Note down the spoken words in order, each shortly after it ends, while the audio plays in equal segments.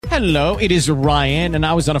Hello, it is Ryan, and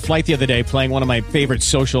I was on a flight the other day playing one of my favorite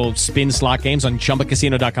social spin slot games on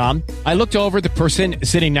ChumbaCasino.com. I looked over at the person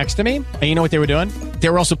sitting next to me, and you know what they were doing? They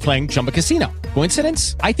were also playing Chumba Casino.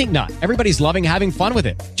 Coincidence? I think not. Everybody's loving having fun with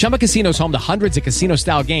it. Chumba Casino is home to hundreds of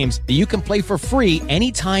casino-style games that you can play for free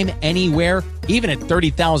anytime, anywhere, even at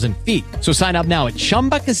 30,000 feet. So sign up now at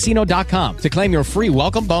ChumbaCasino.com to claim your free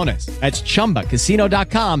welcome bonus. That's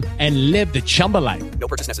ChumbaCasino.com and live the Chumba life. No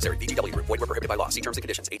purchase necessary. VGW. Void where prohibited by law. See terms and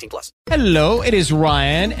conditions. 18+. Hello, it is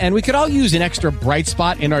Ryan, and we could all use an extra bright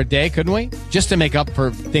spot in our day, couldn't we? Just to make up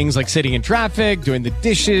for things like sitting in traffic, doing the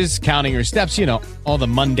dishes, counting your steps, you know, all the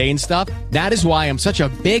mundane stuff. That is why I'm such a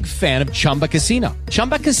big fan of Chumba Casino.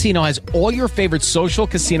 Chumba Casino has all your favorite social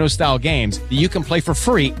casino-style games that you can play for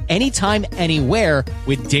free anytime, anywhere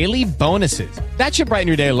with daily bonuses. That should brighten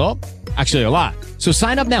your day a little. Actually, a lot. So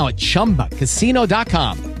sign up now at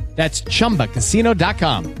ChumbaCasino.com. That's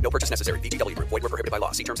ChumbaCasino.com. No purchase necessary. VGW. Void where prohibited by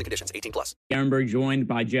law. See terms and conditions. 18+. Ehrenberg joined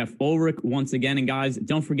by Jeff Ulrich once again. And guys,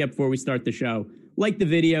 don't forget before we start the show, like the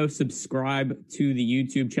video, subscribe to the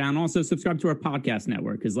YouTube channel. Also subscribe to our podcast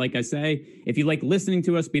network. Because like I say, if you like listening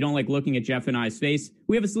to us, but you don't like looking at Jeff and I's face,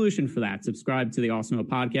 we have a solution for that. Subscribe to the Awesome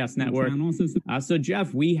Podcast Network. So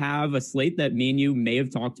Jeff, we have a slate that me and you may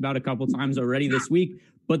have talked about a couple times already this week.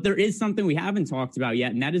 But there is something we haven't talked about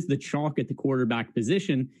yet, and that is the chalk at the quarterback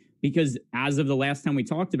position. Because as of the last time we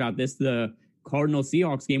talked about this, the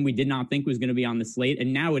Cardinals-Seahawks game, we did not think was going to be on the slate,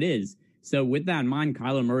 and now it is. So with that in mind,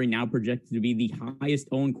 Kyler Murray now projected to be the highest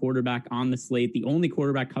owned quarterback on the slate, the only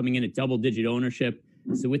quarterback coming in at double-digit ownership.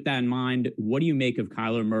 So with that in mind, what do you make of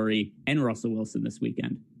Kyler Murray and Russell Wilson this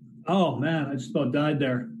weekend? Oh, man, I just about died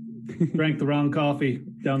there. Drank the wrong coffee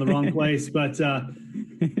down the wrong place. But,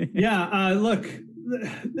 look,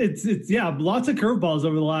 it's lots of curveballs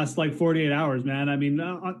over the last, 48 hours, man. I mean,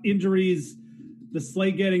 injuries, the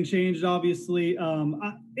slate getting changed, obviously.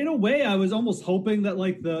 In a way, I was almost hoping that,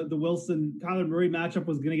 the Wilson-Kyler Murray matchup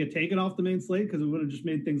was going to get taken off the main slate because it would have just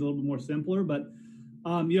made things a little bit more simpler. But,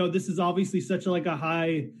 this is obviously such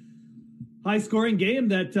a high-scoring game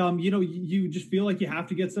that, you just feel like you have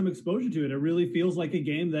to get some exposure to it. It really feels like a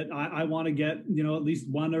game that I want to get, at least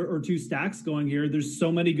one or two stacks going here. There's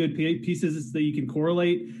so many good pieces that you can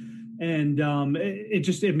correlate. And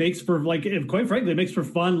it makes for, quite frankly, it makes for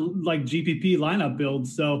fun, GPP lineup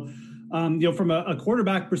builds. So, from a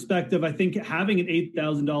quarterback perspective, I think having an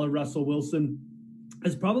 $8,000 Russell Wilson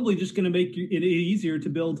is probably just going to make it easier to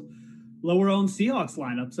build lower-owned Seahawks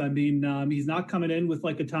lineups. I mean, he's not coming in with,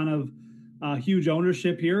 a ton of huge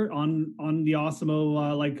ownership here on the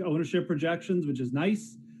Awesemo ownership projections, which is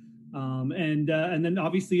nice. And then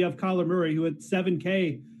obviously you have Kyler Murray, who at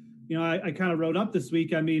 $7K, I kind of wrote up this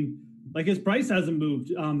week. I mean, his price hasn't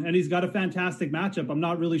moved, and he's got a fantastic matchup. I'm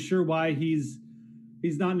not really sure why he's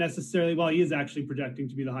not necessarily. Well, he is actually projecting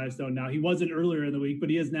to be the highest owned now. He wasn't earlier in the week, but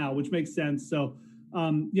he is now, which makes sense. So,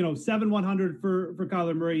 7,100 for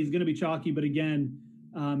Kyler Murray. He's going to be chalky, but again.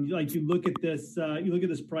 You look at this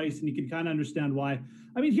price and you can kind of understand why.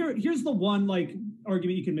 I mean, here's the one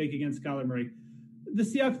argument you can make against Kyler Murray. The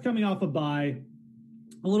Seahawks coming off a bye,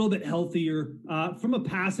 a little bit healthier. From a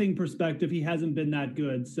passing perspective, he hasn't been that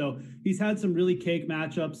good. So he's had some really cake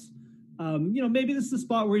matchups. Maybe this is a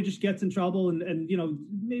spot where he just gets in trouble and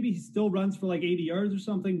maybe he still runs for 80 yards or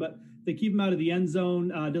something, but they keep him out of the end zone.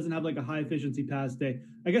 Doesn't have a high efficiency pass day.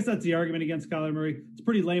 I guess that's the argument against Kyler Murray. It's a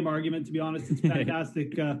pretty lame argument, to be honest. It's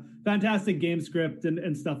fantastic, fantastic game script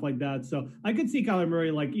and stuff like that. So I could see Kyler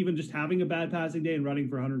Murray even just having a bad passing day and running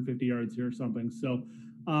for 150 yards here or something. So,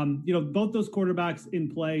 both those quarterbacks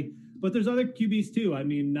in play, but there's other QBs too. I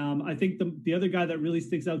mean, I think the other guy that really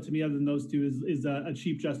sticks out to me other than those two is a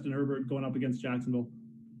cheap Justin Herbert going up against Jacksonville.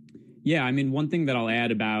 Yeah, I mean, one thing that I'll add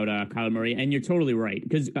about Kyler Murray, and you're totally right,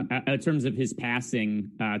 because in terms of his passing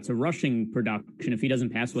to rushing production, if he doesn't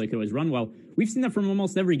pass well, he could always run well. We've seen that from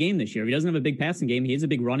almost every game this year. If he doesn't have a big passing game, he has a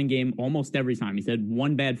big running game almost every time. He's had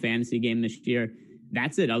one bad fantasy game this year.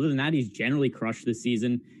 That's it. Other than that, he's generally crushed this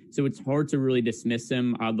season. So it's hard to really dismiss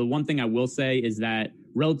him. The one thing I will say is that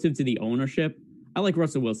relative to the ownership, I like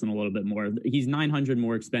Russell Wilson a little bit more. He's $900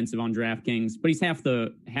 more expensive on DraftKings, but he's half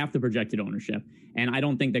the projected ownership. And I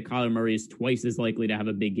don't think that Kyler Murray is twice as likely to have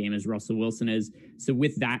a big game as Russell Wilson is. So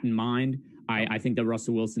with that in mind, I think that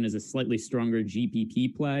Russell Wilson is a slightly stronger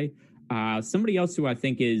GPP play. Somebody else who I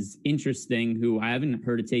think is interesting, who I haven't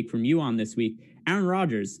heard a take from you on this week, Aaron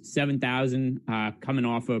Rodgers, 7,000, coming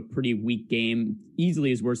off a pretty weak game, easily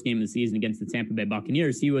his worst game of the season against the Tampa Bay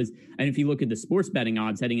Buccaneers. He was, and if you look at the sports betting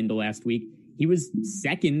odds heading into last week, he was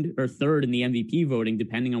second or third in the MVP voting,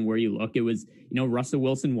 depending on where you look. It was, Russell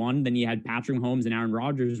Wilson won, then you had Patrick Mahomes and Aaron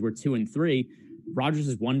Rodgers were 2 and 3. Rodgers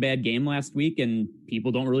has one bad game last week, and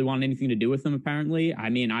people don't really want anything to do with him, apparently. I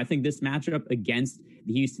mean, I think this matchup against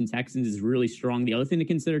the Houston Texans is really strong. The other thing to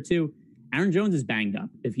consider, too, Aaron Jones is banged up.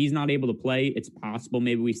 If he's not able to play, it's possible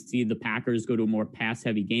maybe we see the Packers go to a more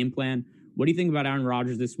pass-heavy game plan. What do you think about Aaron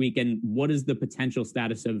Rodgers this week, and what is the potential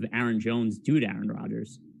status of Aaron Jones due to Aaron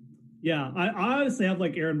Rodgers? Yeah, I honestly have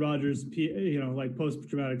like Aaron Rodgers, like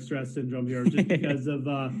post-traumatic stress syndrome here, just because of,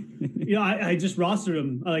 I just rostered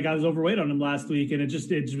him. Like I was overweight on him last week, and it just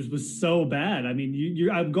was so bad. I mean,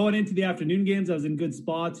 I'm going into the afternoon games. I was in good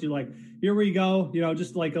spots. You're like, here we go.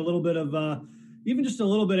 Just like a little bit of, even just a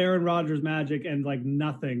little bit Aaron Rodgers magic, and like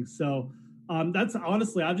nothing. So that's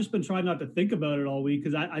honestly, I've just been trying not to think about it all week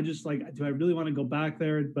because I just like, do I really want to go back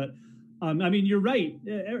there? But I mean, you're right.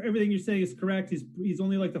 Everything you're saying is correct. He's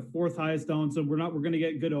only like the fourth highest owned, so we're going to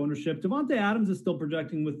get good ownership. Devontae Adams is still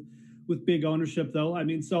projecting with big ownership, though. I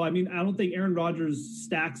mean, I don't think Aaron Rodgers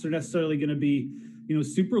stacks are necessarily going to be,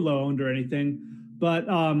 super low owned or anything. But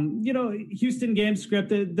Houston game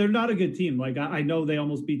script, they're not a good team. Like I know they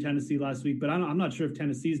almost beat Tennessee last week, but I'm not sure if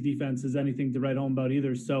Tennessee's defense is anything to write home about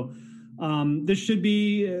either. So this should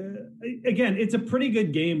be again, it's a pretty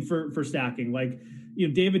good game for stacking. Like.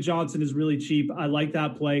 David Johnson is really cheap. I like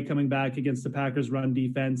that play coming back against the Packers run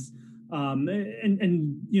defense.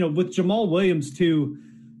 And with Jamal Williams too,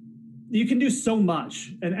 you can do so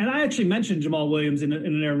much. And I actually mentioned Jamal Williams in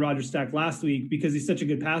an Aaron Rodgers stack last week because he's such a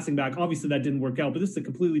good passing back. Obviously that didn't work out, but this is a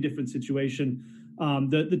completely different situation.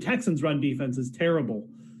 The Texans run defense is terrible.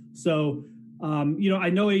 So, I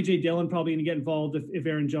know AJ Dillon probably going to get involved if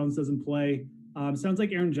Aaron Jones doesn't play. Sounds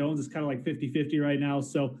like Aaron Jones is kind of like 50-50 right now.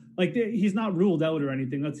 So like he's not ruled out or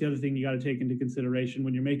anything. That's the other thing you got to take into consideration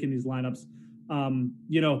when you're making these lineups.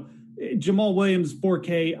 Jamal Williams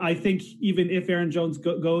 4K. I think even if Aaron Jones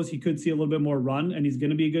goes, he could see a little bit more run and he's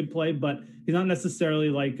going to be a good play, but he's not necessarily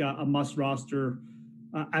like a must roster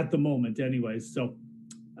at the moment anyways. So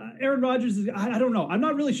Aaron Rodgers is, I don't know. I'm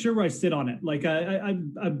not really sure where I sit on it. Like I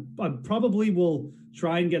probably will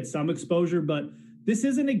try and get some exposure, but this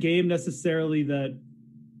isn't a game necessarily that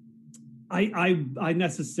I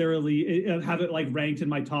necessarily have it like ranked in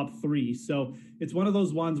my top 3. So it's one of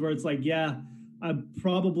those ones where it's like, yeah, I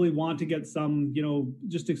probably want to get some,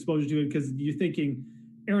 just exposure to it because you're thinking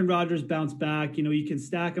Aaron Rodgers bounce back. You can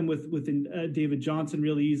stack him with David Johnson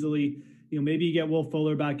really easily. Maybe you get Will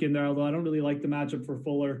Fuller back in there, although I don't really like the matchup for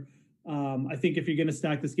Fuller. I think if you're going to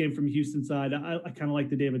stack this game from Houston side, I kind of like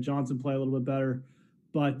the David Johnson play a little bit better.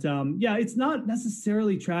 But it's not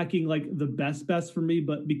necessarily tracking like the best for me,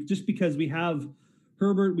 but just because we have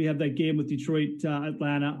Herbert, we have that game with Detroit,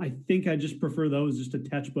 Atlanta. I think I just prefer those just a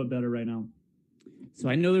touch but better right now. So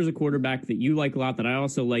I know there's a quarterback that you like a lot that I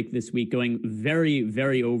also like this week, going very,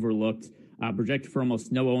 very overlooked, projected for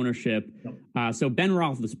almost no ownership. Yep. So Ben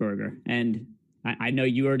Roethlisberger, and I know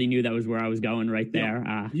you already knew that was where I was going right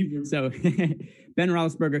there. Yep. So Ben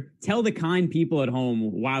Roethlisberger, tell the kind people at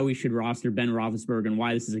home why we should roster Ben Roethlisberger and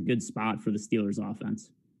why this is a good spot for the Steelers offense.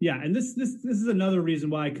 Yeah, and this is another reason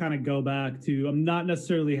why I kind of go back to I'm not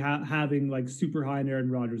necessarily having like super high in Aaron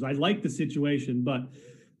Rodgers. I like the situation, but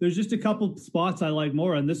there's just a couple spots I like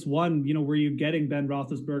more. And this one, where you're getting Ben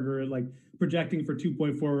Roethlisberger like projecting for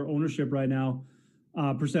 2.4 ownership right now,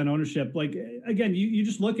 percent ownership. Like again, you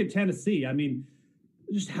just look at Tennessee. I mean,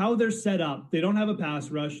 just how they're set up. They don't have a pass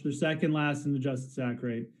rush. They're second last in adjusted sack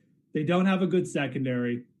rate. They don't have a good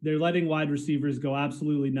secondary. They're letting wide receivers go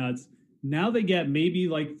absolutely nuts. Now they get maybe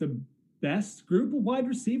like the best group of wide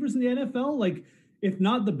receivers in the NFL. Like if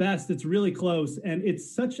not the best, it's really close. And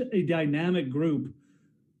it's such a dynamic group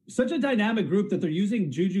that they're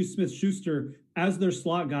using Juju Smith-Schuster as their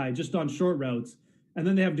slot guy just on short routes. And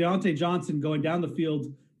then they have Deontay Johnson going down the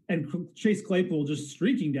field and Chase Claypool just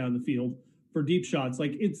streaking down the field for deep shots.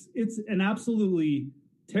 Like it's an absolutely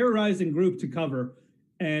terrorizing group to cover.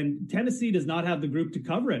 And Tennessee does not have the group to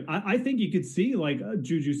cover it. I think you could see like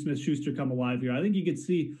Juju Smith-Schuster come alive here. I think you could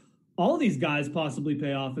see all these guys possibly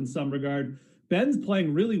pay off in some regard. Ben's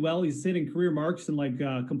playing really well. He's hitting career marks and like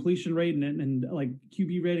completion rate and like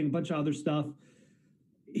QB rating, a bunch of other stuff.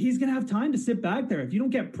 He's going to have time to sit back there. If you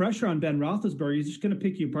don't get pressure on Ben Roethlisberger, he's just going to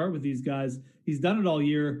pick you apart with these guys. He's done it all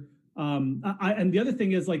year. And the other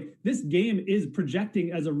thing is like this game is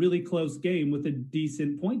projecting as a really close game with a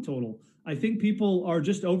decent point total. I think people are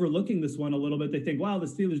just overlooking this one a little bit. They think, wow, the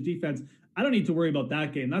Steelers defense, I don't need to worry about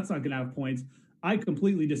that game. That's not going to have points. I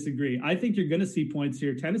completely disagree. I think you're going to see points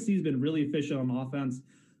here. Tennessee's been really efficient on offense.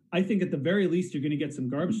 I think at the very least, you're going to get some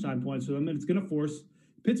garbage time points for them, and it's going to force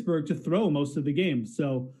Pittsburgh to throw most of the game.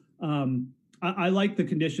 So I like the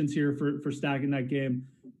conditions here for stacking that game.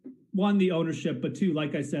 One, the ownership, but two,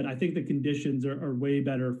 like I said, I think the conditions are way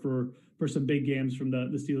better for some big games from the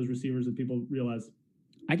Steelers receivers that people realize.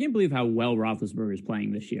 I can't believe how well Roethlisberger is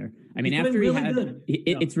playing this year. I mean,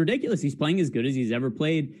 it's ridiculous. He's playing as good as he's ever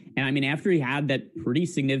played. And I mean, after he had that pretty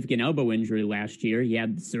significant elbow injury last year, he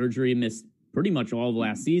had surgery, missed pretty much all of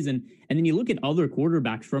last season. And then you look at other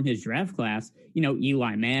quarterbacks from his draft class,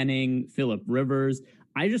 Eli Manning, Phillip Rivers.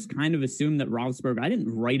 I just kind of assumed that Roethlisberger, I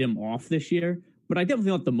didn't write him off this year, but I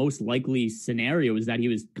definitely thought the most likely scenario is that he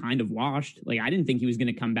was kind of washed. Like, I didn't think he was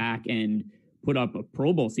going to come back and put up a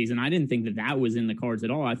Pro Bowl season. I didn't think that was in the cards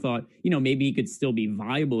at all. I thought, maybe he could still be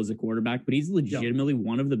viable as a quarterback, but he's legitimately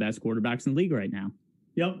one of the best quarterbacks in the league right now.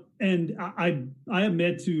 Yep. And I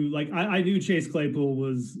admit to, I knew Chase Claypool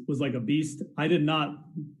was like a beast. I did not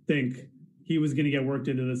think he was going to get worked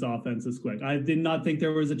into this offense this quick. I did not think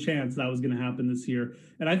there was a chance that was going to happen this year.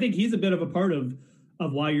 And I think he's a bit of a part of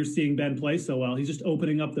why you're seeing Ben play so well. He's just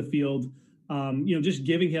opening up the field, just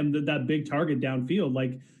giving him that big target downfield.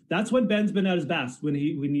 Like, that's when Ben's been at his best, when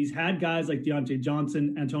he's had guys like Deontay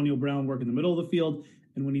Johnson, Antonio Brown work in the middle of the field,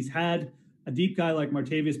 and when he's had a deep guy like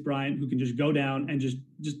Martavis Bryant who can just go down and just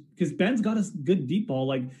because Ben's got a good deep ball,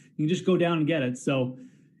 like, you can just go down and get it. So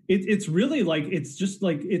it's really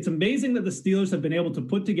it's amazing that the Steelers have been able to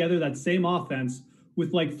put together that same offense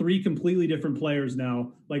with like three completely different players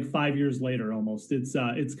now, like 5 years later almost. It's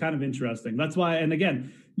kind of interesting. That's why, and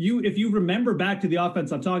again, if you remember back to the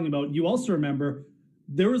offense I'm talking about, you also remember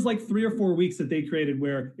there was like 3 or 4 weeks that they created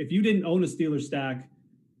where if you didn't own a Steelers stack,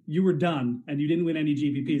 you were done and you didn't win any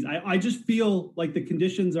GPPs. I just feel like the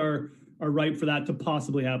conditions are ripe for that to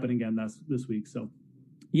possibly happen again this week. So.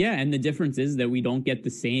 Yeah, and the difference is that we don't get the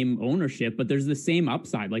same ownership, but there's the same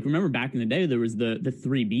upside. Like, remember back in the day, there was the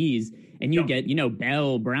 3Bs, and you get,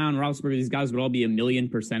 Bell, Brown, Roethlisberger, these guys would all be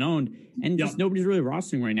 1,000,000% owned, and just nobody's really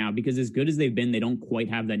rostering right now because as good as they've been, they don't quite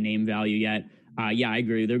have that name value yet. I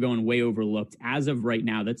agree. They're going way overlooked. As of right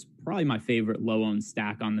now, that's probably my favorite low-owned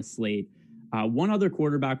stack on the slate. One other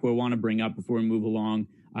quarterback who I want to bring up before we move along,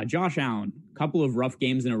 Josh Allen. A couple of rough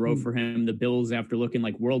games in a row for him. The Bills, after looking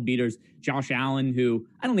like world beaters. Josh Allen, who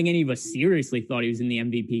I don't think any of us seriously thought he was in the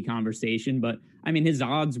MVP conversation, but I mean, his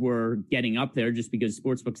odds were getting up there just because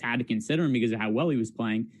sportsbooks had to consider him because of how well he was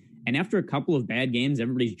playing. And after a couple of bad games,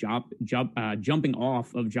 everybody's jumping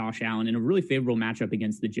off of Josh Allen in a really favorable matchup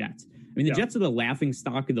against the Jets. I mean, the Jets are the laughing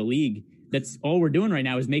stock of the league. That's all we're doing right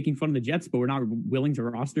now is making fun of the Jets, but we're not willing to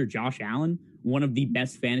roster Josh Allen, one of the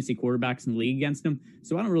best fantasy quarterbacks in the league, against him.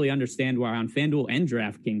 So I don't really understand why on FanDuel and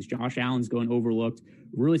DraftKings, Josh Allen's going overlooked.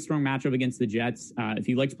 Really strong matchup against the Jets. If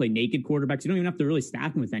you like to play naked quarterbacks, you don't even have to really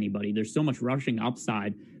stack him with anybody. There's so much rushing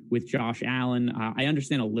upside with Josh Allen. I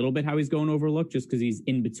understand a little bit how he's going overlooked just because he's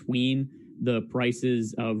in between the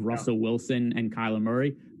prices of Russell Wilson and Kyler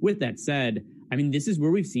Murray. With that said, I mean, this is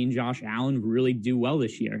where we've seen Josh Allen really do well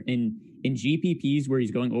this year. In GPPs where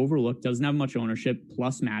he's going overlooked, doesn't have much ownership,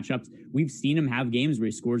 plus matchups, we've seen him have games where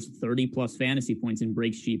he scores 30-plus fantasy points and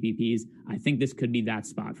breaks GPPs. I think this could be that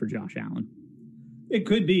spot for Josh Allen. It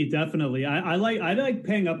could be, definitely. I like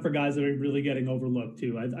paying up for guys that are really getting overlooked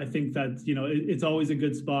too. I think that, it's always a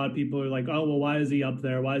good spot. People are like, oh, well, why is he up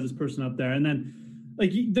there? Why is this person up there? And then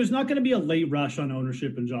there's not going to be a late rush on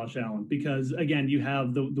ownership in Josh Allen because again, you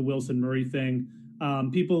have the Wilson Murray thing.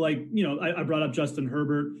 People like, I brought up Justin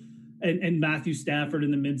Herbert and Matthew Stafford in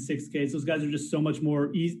the mid 6Ks. Those guys are just so much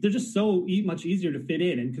more they're just so much easier to fit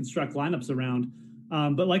in and construct lineups around.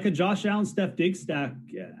 But like a Josh Allen, Steph Diggs stack,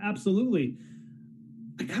 absolutely.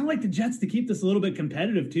 I kind of like the Jets to keep this a little bit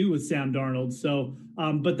competitive too with Sam Darnold. So,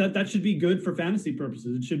 but that should be good for fantasy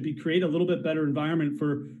purposes. It should create a little bit better environment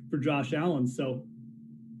for Josh Allen. So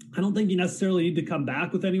I don't think you necessarily need to come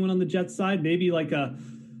back with anyone on the Jets side. Maybe like a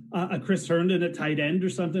Chris Herndon at tight end or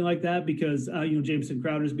something like that, because Jameson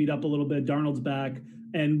Crowder's beat up a little bit. Darnold's back,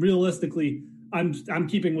 and realistically, I'm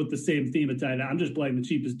keeping with the same theme at tight end. I'm just playing the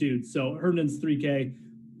cheapest dude. So Herndon's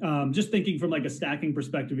 3K. Just thinking from like a stacking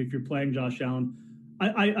perspective, if you're playing Josh Allen,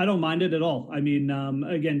 I don't mind it at all. I mean,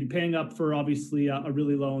 again, you're paying up for obviously a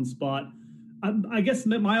really low end spot. I guess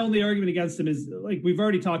my only argument against him is like we've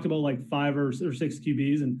already talked about like 5 or 6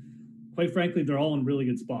 QBs, and quite frankly, they're all in really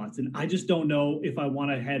good spots. And I just don't know if I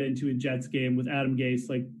want to head into a Jets game with Adam Gase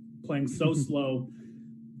like playing so slow.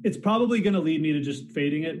 It's probably going to lead me to just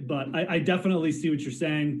fading it, but I definitely see what you're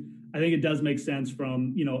saying. I think it does make sense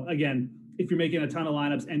from, again, if you're making a ton of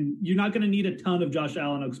lineups, and you're not going to need a ton of Josh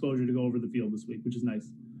Allen exposure to go over the field this week, which is nice.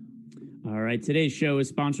 All right. Today's show is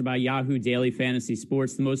sponsored by Yahoo Daily Fantasy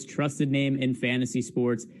Sports, the most trusted name in fantasy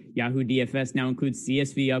sports. Yahoo DFS now includes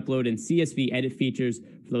CSV upload and CSV edit features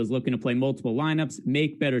for those looking to play multiple lineups.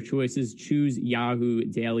 Make better choices. Choose Yahoo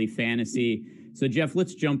Daily Fantasy. So, Jeff,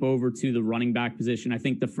 let's jump over to the running back position. I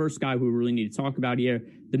think the first guy who we really need to talk about here,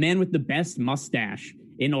 the man with the best mustache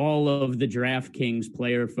in all of the DraftKings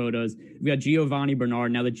player photos. We got Giovanni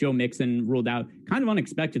Bernard. Now that Joe Mixon ruled out kind of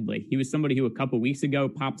unexpectedly. He was somebody who a couple weeks ago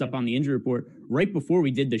popped up on the injury report right before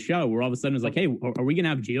we did the show, where all of a sudden it was like, hey, are we going to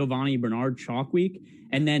have Giovanni Bernard chalk week?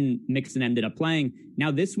 And then Mixon ended up playing.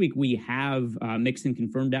 Now this week we have Mixon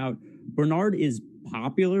confirmed out. Bernard is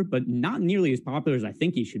popular, but not nearly as popular as I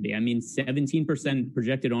think he should be. I mean, 17%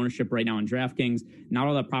 projected ownership right now on DraftKings, not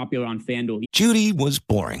all that popular on FanDuel. Judy was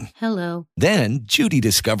boring. Hello. Then Judy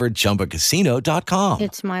discovered ChumbaCasino.com.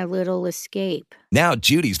 It's my little escape. Now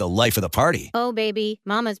Judy's the life of the party. Oh, baby,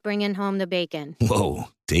 mama's bringing home the bacon. Whoa,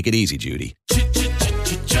 take it easy, Judy.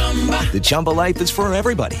 The Chumba life is for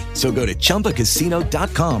everybody. So go to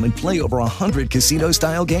ChumbaCasino.com and play over 100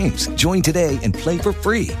 casino-style games. Join today and play for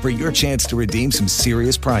free for your chance to redeem some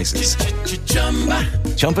serious prizes.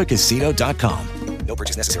 ChumbaCasino.com. No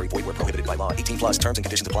purchase necessary. Void where prohibited by law. 18 plus terms and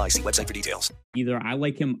conditions apply. See website for details. Either I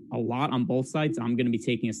like him a lot on both sides. I'm going to be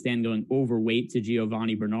taking a stand going overweight to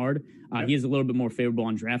Giovanni Bernard. He is a little bit more favorable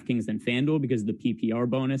on DraftKings than FanDuel because of the PPR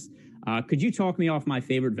bonus. Could you talk me off my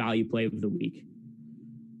favorite value play of the week?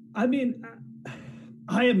 I mean,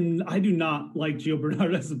 I do not like Gio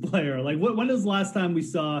Bernard as a player. Like, when was the last time we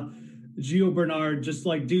saw Gio Bernard just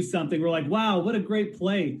like do something? We're like, wow, what a great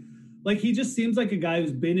play. Like, he just seems like a guy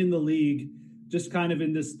who's been in the league just kind of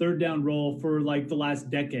in this third down role for like the last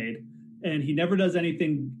decade. And he never does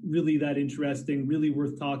anything really that interesting, really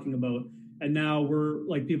worth talking about. And now we're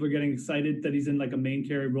like, people are getting excited that he's in like a main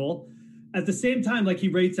carry role. At the same time, like, he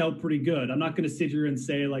rates out pretty good. I'm not going to sit here and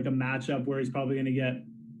say like a matchup where he's probably going to get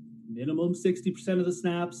minimum 60% of the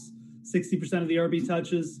snaps, 60% of the RB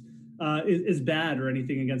touches is bad or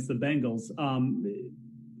anything against the Bengals.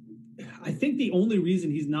 I think the only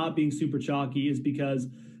reason he's not being super chalky is because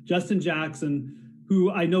Justin Jackson,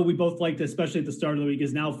 who I know we both liked, especially at the start of the week,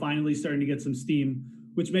 is now finally starting to get some steam,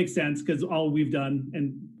 which makes sense because all we've done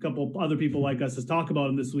and a couple other people like us is talk about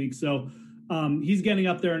him this week. So he's getting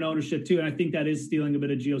up there in ownership too. And I think that is stealing a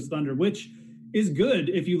bit of Gio's thunder, which is good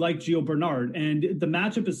if you like Gio Bernard. And the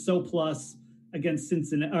matchup is so plus against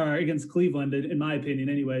Cincinnati or against Cleveland, in my opinion,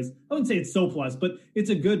 anyways. I wouldn't say it's so plus, but it's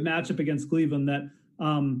a good matchup against Cleveland that,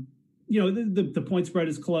 the point spread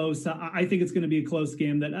is close. I think it's going to be a close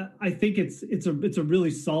game that I think it's a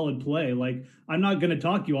really solid play. Like, I'm not going to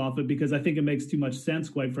talk you off it because I think it makes too much sense,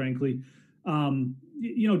 quite frankly. I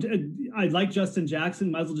like Justin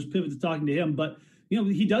Jackson. Might as well just pivot to talking to him, but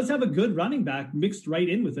he does have a good running back mixed right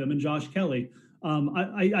in with him and Josh Kelly.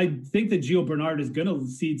 I think that Gio Bernard is going to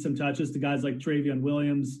cede some touches to guys like Travion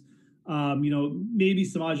Williams, maybe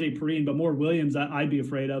Samaje Perine, but more Williams I'd be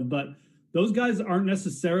afraid of. But those guys aren't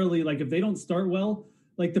necessarily like, if they don't start well,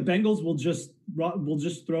 like the Bengals will just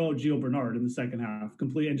throw Gio Bernard in the second half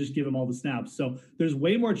complete and just give him all the snaps. So there's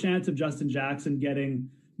way more chance of Justin Jackson getting,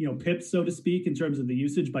 pips, so to speak, in terms of the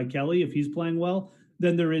usage by Kelly if he's playing well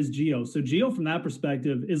than there is Gio. So Gio from that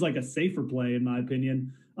perspective is like a safer play in my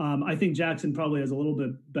opinion. I think Jackson probably has a little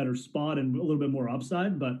bit better spot and a little bit more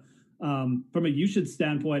upside, but from a usage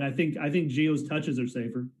standpoint, I think Gio's touches are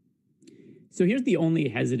safer. So here's the only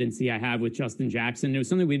hesitancy I have with Justin Jackson. It was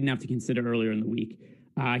something we didn't have to consider earlier in the week.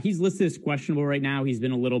 He's listed as questionable right now. He's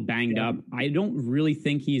been a little banged up. I don't really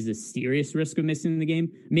think he's a serious risk of missing the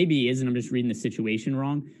game. Maybe he is, and I'm just reading the situation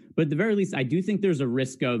wrong. But at the very least, I do think there's a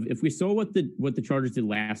risk of, if we saw what the Chargers did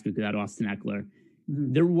last week without Austin Eckler,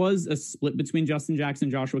 there was a split between Justin Jackson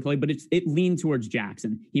and Joshua Kelly, but it leaned towards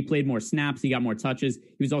Jackson. He played more snaps. He got more touches.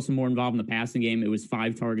 He was also more involved in the passing game. It was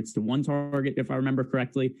 5 targets to 1 target, if I remember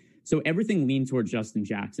correctly. So everything leaned towards Justin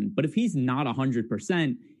Jackson. But if he's not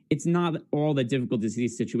 100%, it's not all that difficult to see a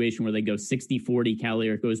situation where they go 60-40 Kelly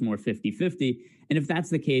or it goes more 50-50. And if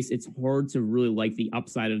that's the case, it's hard to really like the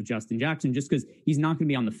upside of Justin Jackson just because he's not going to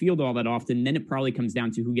be on the field all that often. Then it probably comes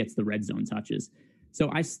down to who gets the red zone touches. So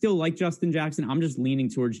I still like Justin Jackson. I'm just leaning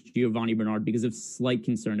towards Giovanni Bernard because of slight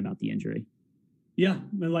concern about the injury. Yeah,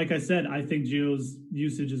 and like I said, I think Gio's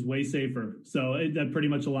usage is way safer. So that pretty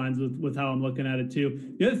much aligns with how I'm looking at it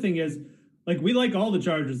too. The other thing is, like, we like all the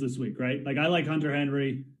Chargers this week, right? Like, I like Hunter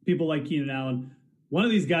Henry. People like Keenan Allen. One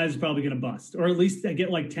of these guys is probably going to bust, or at least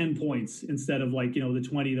get like 10 points instead of like, the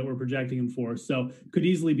 20 that we're projecting him for. So could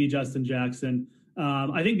easily be Justin Jackson.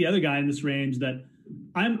 I think the other guy in this range that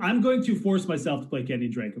I'm going to force myself to play Kenny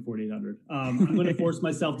Drake at 4,800. I'm going to force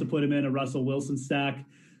myself to put him in a Russell Wilson stack.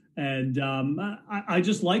 And I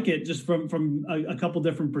just like it just from a couple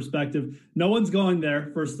different perspectives. No one's going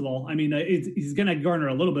there, first of all. I mean, he's going to garner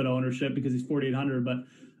a little bit of ownership because he's 4,800, but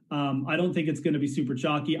I don't think it's going to be super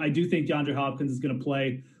chalky. I do think DeAndre Hopkins is going to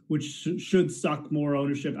play which should suck more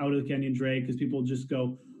ownership out of Kenyon Drake because people just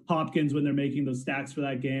go Hopkins when they're making those stacks for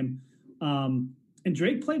that game. And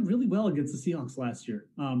Drake played really well against the Seahawks last year.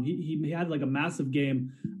 He had like a massive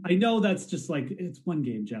game. I know that's just like, it's one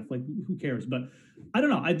game, Jeff. Like, who cares? But I don't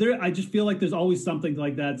know. I just feel like there's always something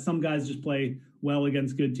like that. Some guys just play well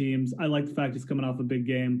against good teams. I like the fact he's coming off a big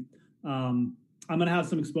game. I'm going to have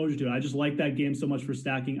some exposure to it. I just like that game so much for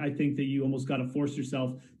stacking. I think that you almost got to force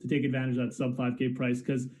yourself to take advantage of that sub 5K price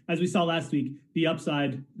because, as we saw last week, the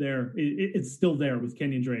upside there, it's still there with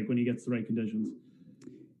Kenyon Drake when he gets the right conditions.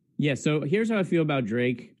 Yeah, so here's how I feel about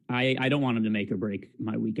Drake. I don't want him to make or break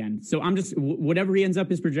my weekend. So I'm just, whatever he ends up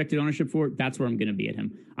his projected ownership for, that's where I'm going to be at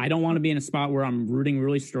him. I don't want to be in a spot where I'm rooting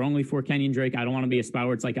really strongly for Kenyon Drake. I don't want to be a spot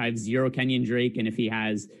where it's like I have 0 Kenyon Drake, and if he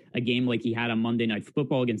has a game like he had on Monday Night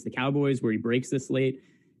Football against the Cowboys where he breaks this late,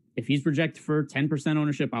 if he's projected for 10%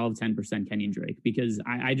 ownership, I'll have 10% Kenyon Drake because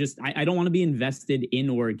I don't want to be invested in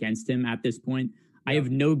or against him at this point. I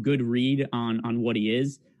have no good read on what he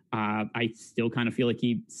is. I still kind of feel like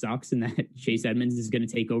he sucks and that Chase Edmonds is going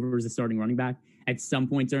to take over as a starting running back at some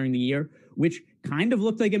point during the year, which kind of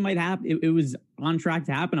looked like it might happen. It was on track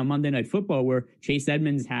to happen on Monday Night Football where Chase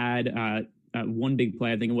Edmonds had one big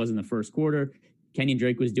play. I think it was in the first quarter. Kenyon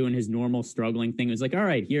Drake was doing his normal struggling thing. It was like, all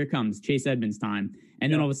right, here it comes, Chase Edmonds time.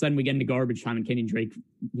 And then all of a sudden we get into garbage time and Kenyon Drake,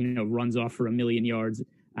 runs off for 1,000,000 yards,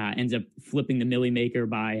 ends up flipping the Millie Maker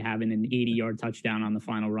by having an 80-yard touchdown on the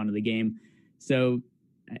final run of the game. So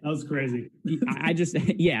that was crazy. I just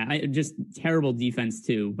terrible defense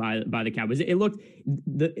too by the Cowboys. It looked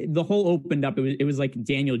the hole opened up. It was like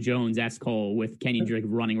Daniel Jones-esque hole with Kenyon Drake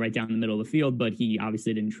running right down the middle of the field, but he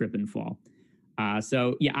obviously didn't trip and fall.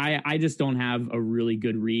 I just don't have a really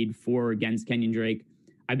good read for or against Kenyon Drake.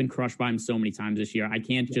 I've been crushed by him so many times this year. I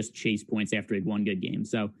can't just chase points after he had one good game.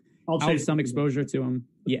 So I'll have some exposure to him.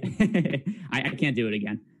 Yeah, I can't do it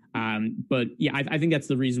again. But yeah, I think that's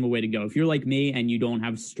the reasonable way to go. If you're like me and you don't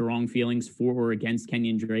have strong feelings for or against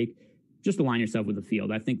Kenyon Drake, just align yourself with the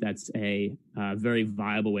field. I think that's a very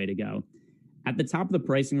viable way to go. At the top of the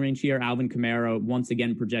pricing range here, Alvin Kamara, once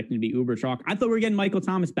again projected to be uber chalk. I thought we were getting Michael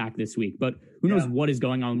Thomas back this week, but who knows what is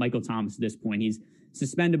going on with Michael Thomas at this point. He's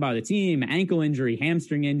suspended by the team, ankle injury,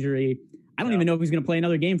 hamstring injury. I don't even know if he's going to play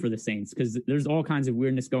another game for the Saints because there's all kinds of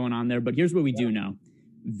weirdness going on there. But here's what we do know.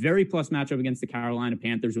 Very plus matchup against the Carolina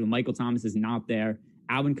Panthers when Michael Thomas is not there.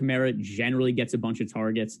 Alvin Kamara generally gets a bunch of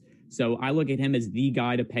targets. So I look at him as the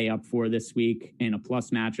guy to pay up for this week in a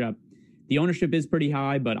plus matchup. The ownership is pretty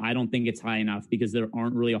high, but I don't think it's high enough because there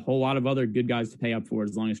aren't really a whole lot of other good guys to pay up for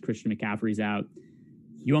as long as Christian McCaffrey's out.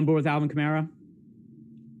 You on board with Alvin Kamara?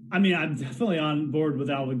 I mean, I'm definitely on board with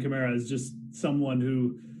Alvin Kamara as just someone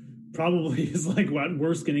who probably is like, what,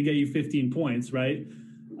 worst going to get you 15 points, right?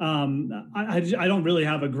 I don't really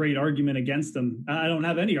have a great argument against him. I don't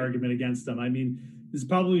have any argument against him. I mean, this is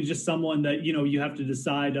probably just someone that, you have to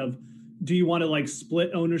decide of, do you want to like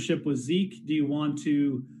split ownership with Zeke? Do you want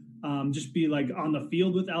to just be like on the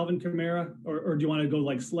field with Alvin Kamara, or do you want to go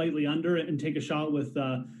like slightly under it and take a shot with,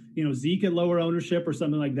 Zeke at lower ownership or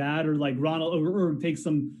something like that, or like Ronald, or take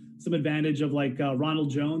some advantage of like Ronald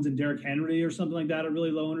Jones and Derrick Henry or something like that at really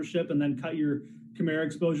low ownership, and then cut your Kamara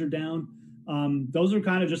exposure down. Those are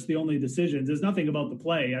kind of just the only decisions. There's nothing about the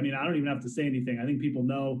play. I mean, I don't even have to say anything. I think people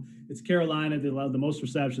know it's Carolina. They allow the most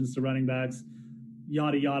receptions to running backs,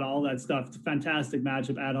 yada, yada, all that stuff. It's a fantastic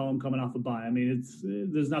matchup at home coming off a bye. I mean,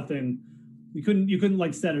 there's nothing, you couldn't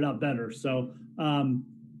like set it up better. So,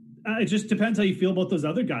 it just depends how you feel about those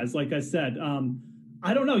other guys. Like I said,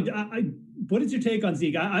 I don't know. What is your take on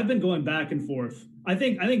Zeke? I've been going back and forth. I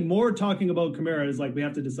think more talking about Kamara is like, we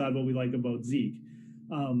have to decide what we like about Zeke.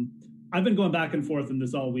 I've been going back and forth in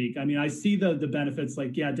this all week. I mean, I see the benefits.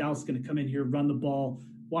 Like, yeah, Dallas is going to come in here, run the ball.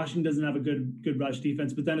 Washington doesn't have a good rush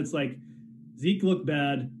defense, but then it's like Zeke looked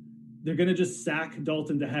bad. They're going to just sack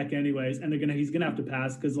Dalton to heck anyways, and he's going to have to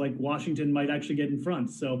pass because like Washington might actually get in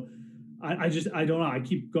front. So I don't know. I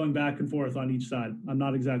keep going back and forth on each side. I'm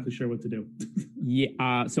not exactly sure what to do.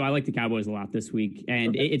 Yeah. So I like the Cowboys a lot this week,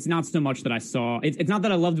 and it's not so much that I saw. It's not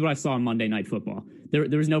that I loved what I saw on Monday Night Football. There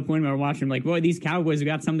was no point where I'm watching. I'm like, boy, these Cowboys have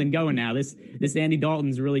got something going now. This Andy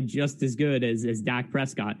Dalton's really just as good as Dak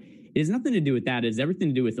Prescott. It has nothing to do with that. It has everything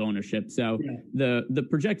to do with ownership. So the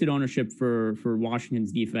projected ownership for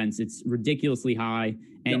Washington's defense, it's ridiculously high.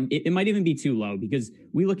 And it might even be too low because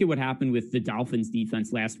we look at what happened with the Dolphins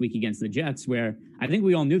defense last week against the Jets, where I think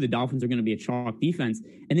we all knew the Dolphins are going to be a chalk defense.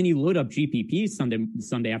 And then you load up GPP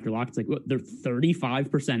Sunday after lock. It's like, what, they're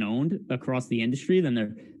 35% owned across the industry. Then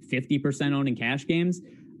they're 50% owned in cash games.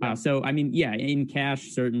 So, I mean, yeah, in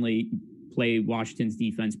cash, certainly play Washington's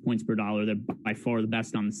defense points per dollar. They're by far the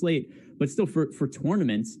best on the slate. But still, for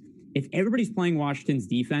tournaments, if everybody's playing Washington's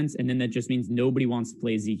defense, and then that just means nobody wants to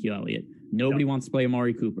play Ezekiel Elliott, nobody wants to play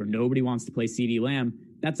Amari Cooper, nobody wants to play CeeDee Lamb,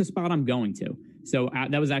 that's a spot I'm going to. So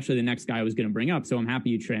that was actually the next guy I was going to bring up. So I'm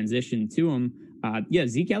happy you transitioned to him.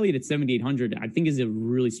 Zeke Elliott at 7,800, I think is a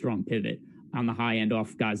really strong pivot on the high end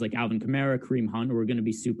off guys like Alvin Kamara, Kareem Hunt, who are going to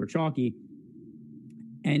be super chalky.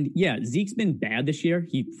 And yeah, Zeke's been bad this year.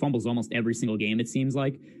 He fumbles almost every single game, it seems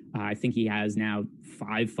like. I think he has now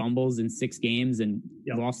 5 fumbles in 6 games and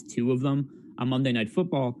lost 2 of them on Monday Night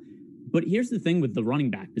Football. But here's the thing with the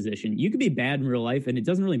running back position. You could be bad in real life, and it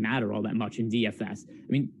doesn't really matter all that much in DFS. I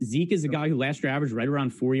mean, Zeke is a guy who last year averaged right around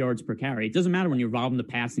 4 yards per carry. It doesn't matter when you're involved in the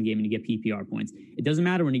passing game and you get PPR points. It doesn't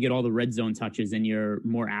matter when you get all the red zone touches and you're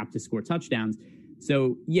more apt to score touchdowns.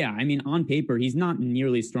 So, yeah, I mean, on paper, he's not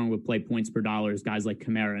nearly as strong with play points per dollar as guys like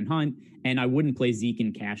Kamara and Hunt, and I wouldn't play Zeke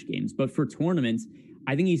in cash games. But for tournaments,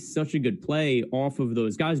 I think he's such a good play off of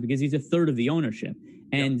those guys because he's a third of the ownership.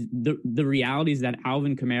 And the reality is that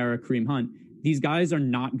Alvin Kamara, Kareem Hunt, these guys are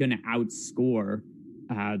not going to outscore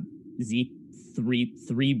Zeke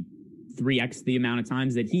 3x the amount of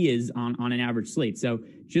times that he is on an average slate. So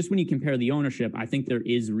just when you compare the ownership, I think there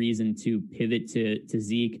is reason to pivot to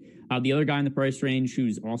Zeke. The other guy in the price range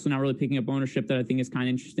who's also not really picking up ownership that I think is kind of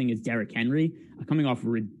interesting is Derrick Henry. Coming off a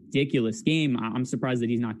ridiculous game, I'm surprised that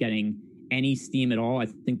he's not getting any steam at all. I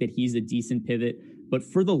think that he's a decent pivot. But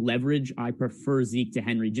for the leverage, I prefer Zeke to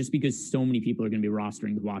Henry just because so many people are going to be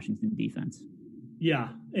rostering the Washington defense. Yeah,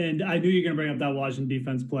 and I knew you were going to bring up that Washington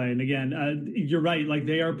defense play. And again, you're right. Like,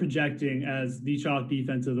 they are projecting as the chalk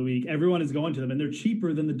defense of the week. Everyone is going to them, and they're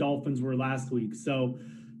cheaper than the Dolphins were last week. So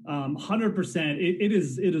 100%, it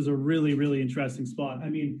is a really, really interesting spot. I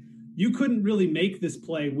mean, you couldn't really make this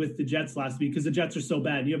play with the Jets last week because the Jets are so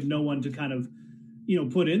bad. You have no one to kind of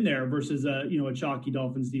put in there versus a chalky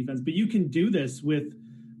Dolphins defense. But you can do this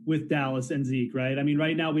with Dallas and Zeke, right? I mean,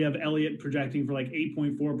 right now we have Elliott projecting for like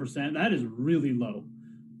 8.4%. That is really low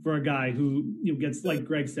for a guy who gets, like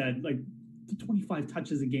Greg said, like 25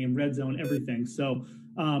 touches a game, red zone, everything. So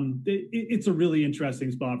it's a really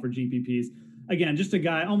interesting spot for GPPs. Again, just a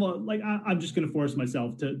guy almost like I'm just going to force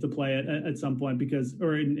myself to play it at some point because,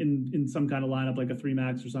 or in some kind of lineup like a 3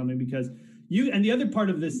 max or something, because and the other part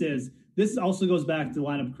of this is, this also goes back to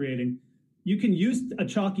lineup creating. You can use a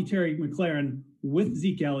chalky Terry McLaurin with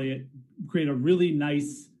Zeke Elliott, create a really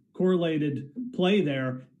nice correlated play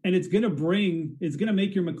there, and it's going to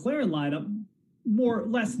make your McLaurin lineup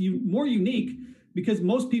more unique because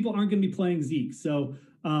most people aren't going to be playing Zeke. So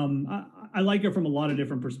I like it from a lot of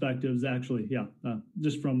different perspectives, actually. Yeah,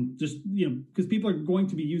 because people are going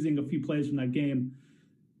to be using a few plays from that game.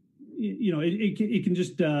 It can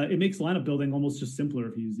just it makes lineup building almost just simpler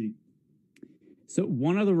if you use Zeke. So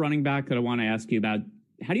one other running back that I want to ask you about,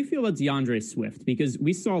 how do you feel about DeAndre Swift? Because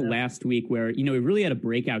we saw last week where, he really had a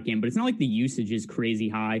breakout game, but it's not like the usage is crazy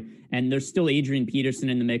high. And there's still Adrian Peterson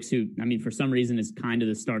in the mix who, I mean, for some reason is kind of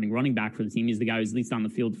the starting running back for the team. He's the guy who's least on the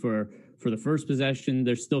field for the first possession.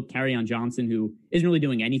 There's still Kerryon Johnson, who isn't really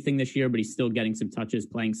doing anything this year, but he's still getting some touches,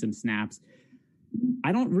 playing some snaps.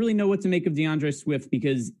 I don't really know what to make of DeAndre Swift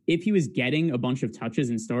because if he was getting a bunch of touches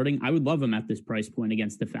and starting, I would love him at this price point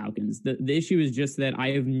against the Falcons. The issue is just that I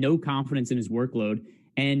have no confidence in his workload,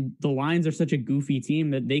 and the Lions are such a goofy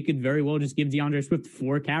team that they could very well just give DeAndre Swift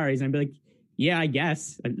 4 carries and I'd be like, yeah, I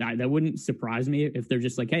guess. That wouldn't surprise me if they're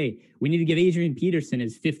just like, hey, we need to give Adrian Peterson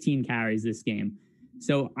his 15 carries this game.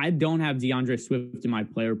 So I don't have DeAndre Swift in my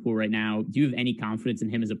player pool right now. Do you have any confidence in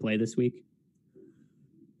him as a play this week?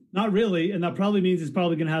 Not really, and that probably means he's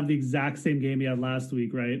probably going to have the exact same game he had last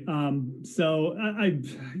week, right? So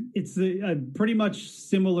it's pretty much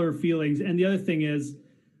similar feelings. And the other thing is,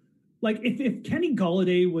 like, if Kenny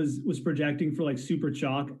Golladay was projecting for like super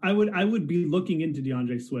chalk, I would be looking into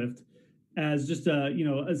DeAndre Swift as just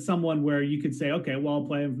as someone where you could say, okay, well, I'll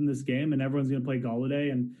play him from this game, and everyone's going to play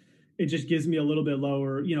Golladay, and it just gives me a little bit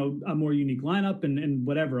lower, a more unique lineup and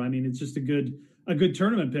whatever. I mean, it's just a good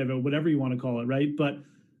tournament pivot, whatever you want to call it, right? But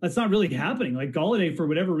that's not really happening. Like Golladay, for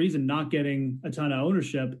whatever reason, not getting a ton of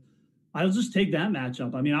ownership. I'll just take that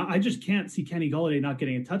matchup. I mean, I just can't see Kenny Golladay not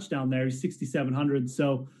getting a touchdown there. He's 6,700.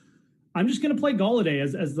 So I'm just going to play Golladay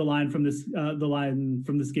as the line from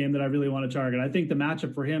this game that I really want to target. I think the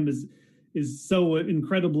matchup for him is so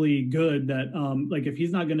incredibly good that like if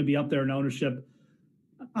he's not going to be up there in ownership,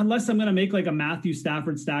 unless I'm going to make like a Matthew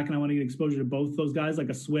Stafford stack and I want to get exposure to both those guys, like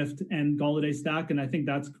a Swift and Golladay stack, and I think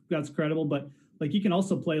that's credible. But like you can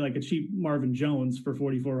also play like a cheap Marvin Jones for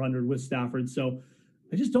 4,400 with Stafford. So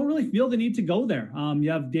I just don't really feel the need to go there.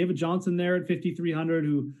 You have David Johnson there at 5,300,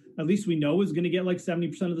 who at least we know is going to get like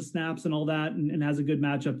 70% of the snaps and all that, and has a good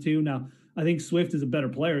matchup too. Now, I think Swift is a better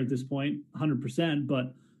player at this point, 100%,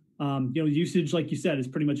 but usage, like you said, is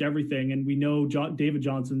pretty much everything, and we know David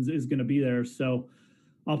Johnson's is going to be there. So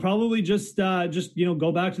I'll probably just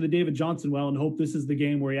go back to the David Johnson well and hope this is the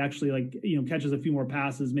game where he actually catches a few more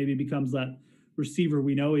passes, maybe becomes that receiver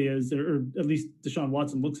we know he is, or at least Deshaun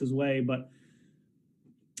Watson looks his way. But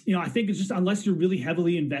I think it's just, unless you're really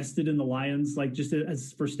heavily invested in the Lions, like just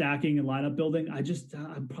as for stacking and lineup building,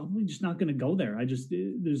 I'm probably just not going to go there.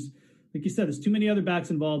 There's, like you said, there's too many other backs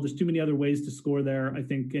involved. There's too many other ways to score there, I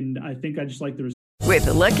think. And I think I just like the. With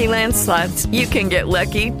the Lucky Land Slots, you can get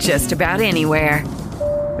lucky just about anywhere.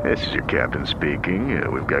 This is your captain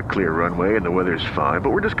speaking. We've got clear runway and the weather's fine, but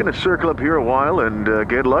we're just going to circle up here a while and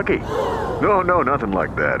get lucky. No, nothing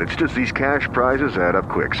like that. It's just these cash prizes add up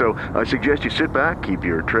quick. So I suggest you sit back, keep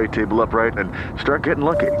your tray table upright, and start getting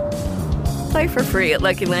lucky. Play for free at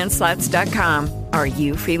LuckyLandSlots.com. Are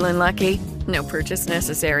you feeling lucky? No purchase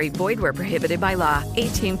necessary. Void where prohibited by law.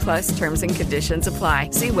 18+ terms and conditions apply.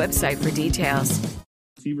 See website for details.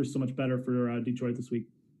 Receiver's so much better for Detroit this week.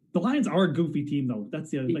 The Lions are a goofy team, though. That's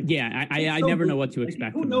the other. I never know what to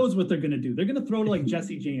expect. Who knows what they're going to do? They're going to throw to like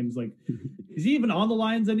Jesse James. Like, is he even on the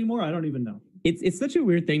Lions anymore? I don't even know. It's such a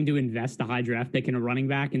weird thing to invest a high draft pick in a running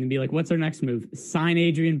back and then be like, what's our next move? Sign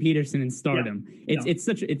Adrian Peterson and start him. It's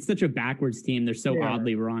such a backwards team. They're so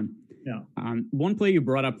oddly run. Yeah. One play you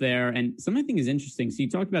brought up there, and something I think is interesting. So you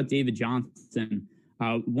talked about David Johnson.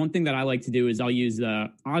 One thing that I like to do is I'll use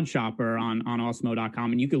the Odd Shopper on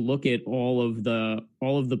Awesemo.com, and you can look at all of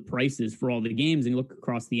the prices for all the games and look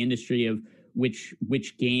across the industry of which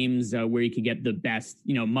games where you could get the best,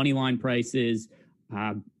 money line prices,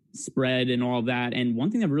 spread, and all of that. And one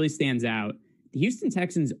thing that really stands out: the Houston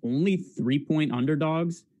Texans only 3-point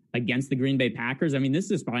underdogs against the Green Bay Packers. I mean, this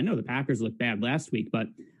is, I know the Packers looked bad last week, but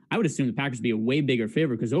I would assume the Packers would be a way bigger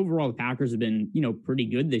favorite because overall the Packers have been, pretty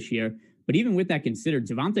good this year. But even with that considered,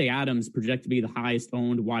 Davante Adams projected to be the highest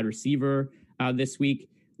owned wide receiver this week.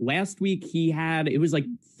 Last week, it was like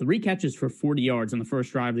 3 catches for 40 yards on the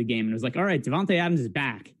first drive of the game. And it was like, all right, Davante Adams is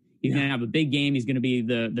back. He's going to have a big game. He's going to be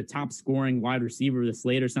the top scoring wide receiver of the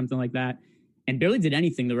slate or something like that. And barely did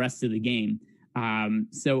anything the rest of the game.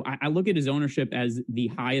 So I look at his ownership as the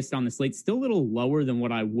highest on the slate, still a little lower than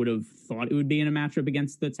what I would have thought it would be in a matchup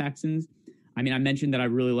against the Texans. I mean, I mentioned that I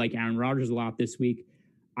really like Aaron Rodgers a lot this week.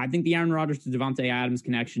 I think the Aaron Rodgers to Davante Adams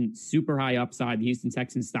connection, super high upside. The Houston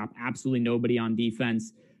Texans stop absolutely nobody on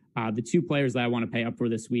defense. The 2 players that I want to pay up for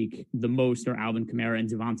this week the most are Alvin Kamara and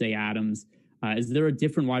Davante Adams. Is there a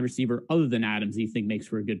different wide receiver other than Adams that you think makes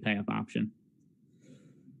for a good pay up option?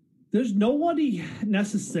 There's nobody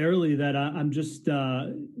necessarily that I'm just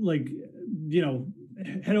head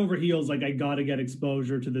over heels. Like, I got to get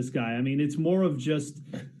exposure to this guy. I mean, it's more of just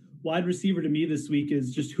wide receiver to me this week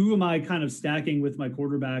is just who am I kind of stacking with my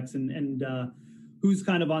quarterbacks and who's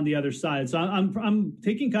kind of on the other side. So I'm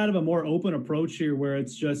taking kind of a more open approach here where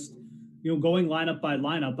it's just, going lineup by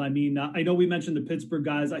lineup. I mean, I know we mentioned the Pittsburgh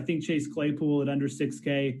guys. I think Chase Claypool at under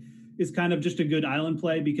 6K is kind of just a good island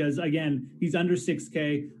play because, again, he's under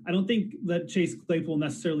 6K. I don't think that Chase Claypool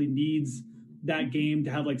necessarily needs that game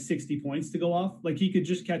to have like 60 points to go off. Like, he could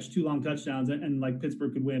just catch 2 long touchdowns and like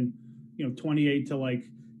Pittsburgh could win, 28 to like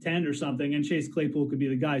 10 or something, and Chase Claypool could be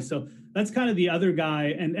the guy. So that's kind of the other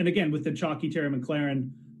guy. And again, with the chalky Terry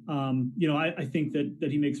McLaurin, I think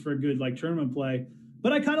that he makes for a good like tournament play.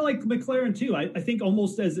 But I kind of like McLaurin too. I think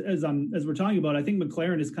almost as we're talking about, I think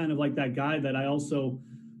McLaurin is kind of like that guy that I also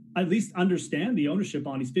at least understand the ownership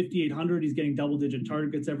on. He's 5,800. He's getting double-digit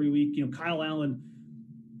targets every week. Kyle Allen,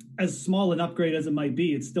 as small an upgrade as it might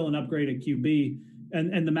be, it's still an upgrade at QB,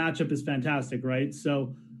 and the matchup is fantastic, right?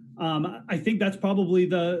 So I think that's probably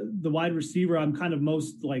the wide receiver I'm kind of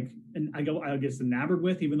most like, and I guess enamored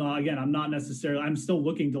with, even though, again, I'm still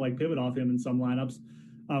looking to like pivot off him in some lineups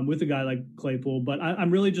with a guy like Claypool, but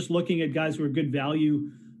I'm really just looking at guys who are good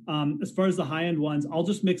value. As far as the high end ones, I'll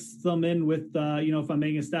just mix them in with, if I'm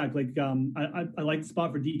making a stack, like I like the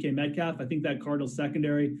spot for DK Metcalf. I think that Cardinals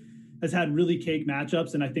secondary has had really cake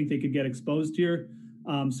matchups, and I think they could get exposed here.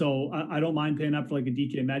 So I don't mind paying up for like a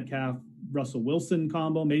DK Metcalf, Russell Wilson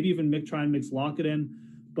combo, maybe even try and mix Lockett in.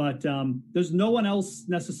 But there's no one else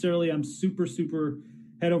necessarily I'm super, super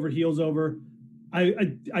head over heels over.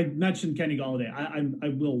 I mentioned Kenny Golladay. I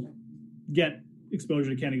will get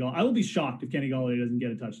exposure to Kenny Golladay. I will be shocked if Kenny Golladay doesn't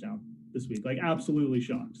get a touchdown this week, like absolutely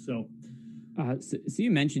shocked. So So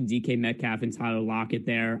you mentioned DK Metcalf and Tyler Lockett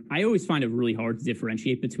there. I always find it really hard to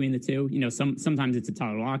differentiate between the two. You know, sometimes it's a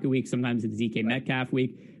Tyler Lockett week, sometimes it's a DK Metcalf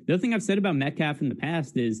week. The other thing I've said about Metcalf in the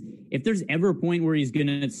past is if there's ever a point where he's going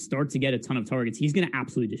to start to get a ton of targets, he's going to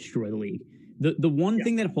absolutely destroy the league. The one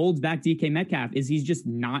thing that holds back DK Metcalf is he's just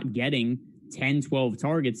not getting 10, 12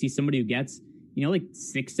 targets. He's somebody who gets, like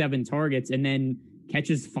 6, 7 targets and then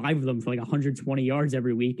catches 5 of them for like 120 yards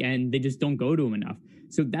every week, and they just don't go to him enough.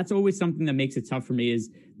 So that's always something that makes it tough for me is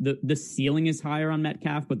the ceiling is higher on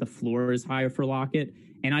Metcalf, but the floor is higher for Lockett.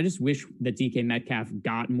 And I just wish that DK Metcalf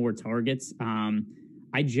got more targets.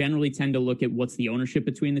 I generally tend to look at what's the ownership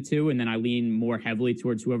between the two, and then I lean more heavily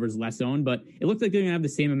towards whoever's less owned. But it looks like they're going to have the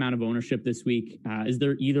same amount of ownership this week. Is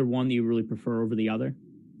there either one that you really prefer over the other?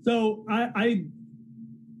 So I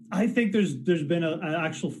think there's been an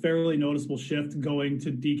actual fairly noticeable shift going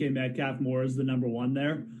to DK Metcalf more as the number one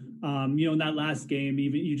there. In that last game,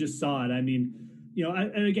 even you just saw it. I mean,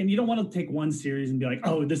 and again, you don't want to take one series and be like,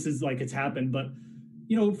 oh, this is like it's happened. But,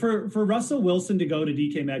 for Russell Wilson to go to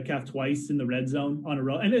DK Metcalf twice in the red zone on a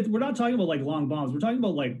row, and we're not talking about like long bombs. We're talking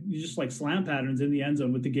about like just like slam patterns in the end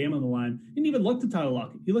zone with the game on the line. He didn't even look to Tyler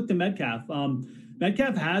Lockett. He looked to Metcalf.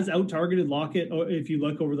 Metcalf has out-targeted Lockett if you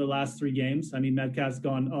look over the last 3 games. I mean, Metcalf's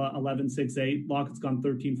gone 11-6-8. Lockett's gone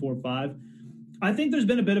 13-4-5. I think there's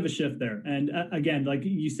been a bit of a shift there. And again, like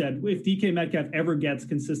you said, if DK Metcalf ever gets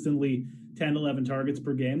consistently 10, 11 targets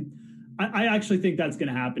per game, I actually think that's going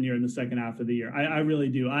to happen here in the second half of the year. I really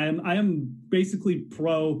do. I am basically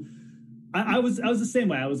pro. I was the same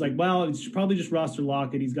way. I was like, well, it's probably just roster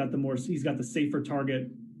Lockett. He's got the safer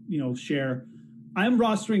target, share. I'm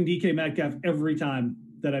rostering DK Metcalf every time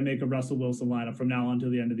that I make a Russell Wilson lineup from now on to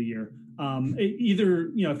the end of the year.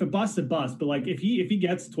 Either, if it busts, it busts. But like if he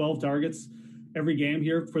gets 12 targets every game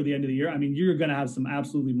here for the end of the year, I mean, you're going to have some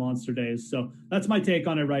absolutely monster days. So that's my take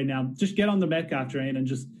on it right now. Just get on the Metcalf train and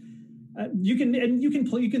just you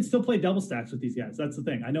can still play double stacks with these guys. That's the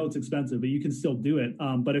thing. I know it's expensive, but you can still do it.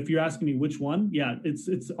 But if you're asking me which one, yeah,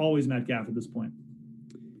 it's always Metcalf at this point.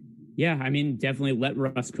 Yeah, I mean, definitely let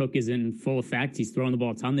Russ cook is in full effect. He's throwing the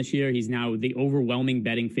ball a ton this year. He's now the overwhelming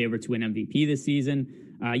betting favorite to win MVP this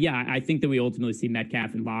season. I think that we ultimately see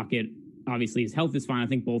Metcalf and Lockett. Obviously, his health is fine. I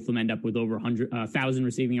think both of them end up with over 1,000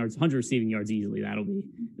 receiving yards, 100 receiving yards easily.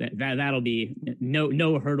 That'll be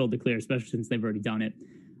no hurdle to clear, especially since they've already done it.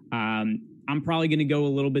 I'm probably going to go a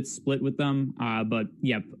little bit split with them, but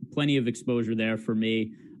yeah, plenty of exposure there for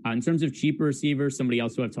me. In terms of cheaper receivers, somebody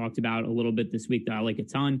else who I've talked about a little bit this week that I like a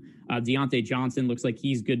ton, Deontay Johnson looks like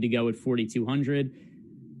he's good to go at 4,200.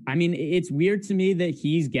 I mean, it's weird to me that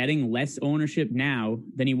he's getting less ownership now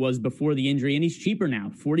than he was before the injury, and he's cheaper now,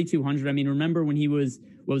 4,200. I mean, remember when he was,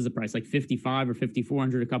 what was the price, like 55 or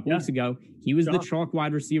 5,400 a couple weeks ago? He was the chalk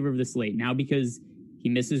wide receiver of the slate. Now, because he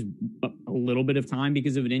misses a little bit of time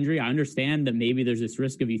because of an injury, I understand that maybe there's this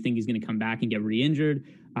risk of you think he's going to come back and get re-injured.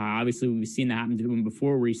 Obviously, we've seen that happen to him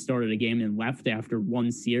before where he started a game and left after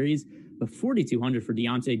one series. But 4,200 for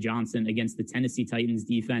Deontay Johnson against the Tennessee Titans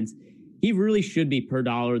defense, he really should be per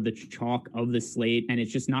dollar the chalk of the slate, and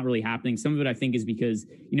it's just not really happening. Some of it, I think, is because,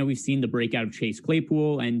 we've seen the breakout of Chase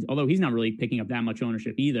Claypool, and although he's not really picking up that much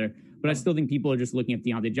ownership either, but I still think people are just looking at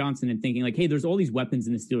Deontay Johnson and thinking like, hey, there's all these weapons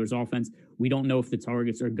in the Steelers offense. We don't know if the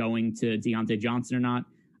targets are going to Deontay Johnson or not.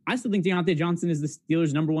 I still think Deontay Johnson is the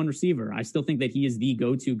Steelers' number one receiver. I still think that he is the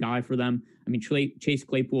go-to guy for them. I mean, Chase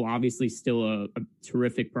Claypool, obviously still a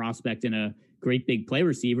terrific prospect and a great big play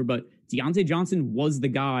receiver, but Deontay Johnson was the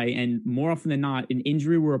guy, and more often than not, an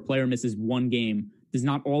injury where a player misses one game does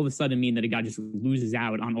not all of a sudden mean that a guy just loses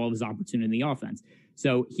out on all of his opportunity in the offense.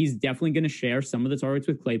 So he's definitely going to share some of the targets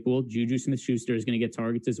with Claypool. Juju Smith-Schuster is going to get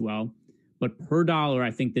targets as well. But per dollar,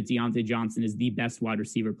 I think that Deontay Johnson is the best wide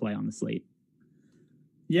receiver play on the slate.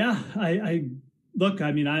 Yeah, I look,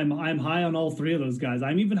 I mean, I'm high on all three of those guys.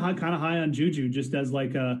 I'm even kind of high on Juju just as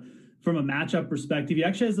like from a matchup perspective. He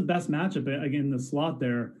actually has the best matchup again in the slot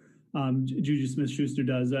there. Juju Smith-Schuster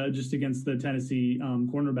does just against the Tennessee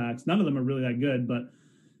cornerbacks. None of them are really that good, but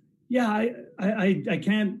yeah, I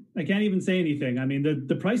can't even say anything. I mean,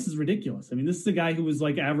 the price is ridiculous. I mean, this is a guy who was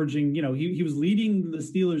like averaging, he was leading the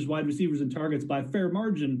Steelers wide receivers in targets by a fair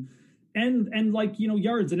margin and like,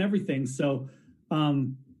 yards and everything. So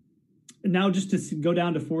now just to go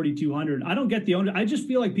down to 4,200, I don't get the owner. I just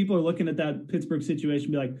feel like people are looking at that Pittsburgh situation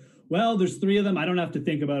and be like, well, there's 3 of them. I don't have to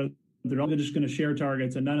think about it. They're all just going to share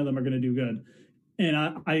targets and none of them are going to do good.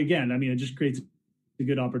 And it just creates a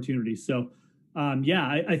good opportunity. So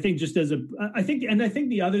I think just I think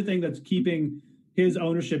the other thing that's keeping his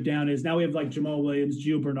ownership down is now we have like Jamal Williams,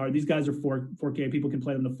 Gio Bernard. These guys are 4K. People can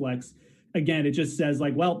play them the flex. Again, it just says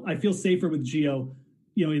like, well, I feel safer with Gio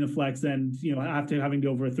in a flex and, after having to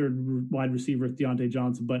go over a third wide receiver with Deontay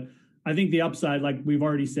Johnson. But I think the upside, like we've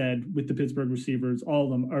already said, with the Pittsburgh receivers, all of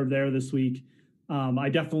them are there this week. I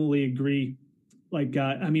definitely agree. Like,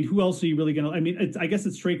 who else are you really going to, I guess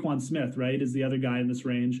it's Traquan Smith, right? Is the other guy in this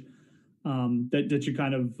range that you're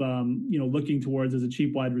kind of, looking towards as a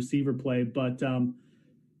cheap wide receiver play. But, I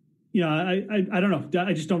don't know.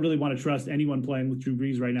 I just don't really want to trust anyone playing with Drew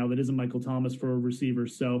Brees right now that isn't Michael Thomas for a receiver.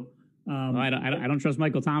 So, I don't trust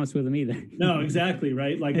Michael Thomas with him either. No, exactly.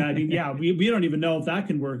 Right. Like, we don't even know if that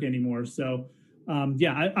can work anymore. So, I'm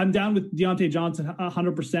down with Deontay Johnson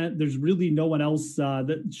 100%. There's really no one else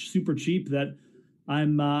that's super cheap that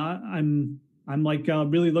I'm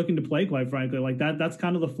really looking to play, quite frankly. Like that's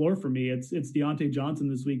kind of the floor for me. It's Deontay Johnson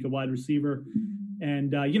this week, a wide receiver.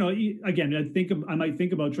 And, again, I might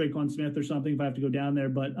think about Traquan Smith or something if I have to go down there,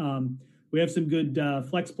 but we have some good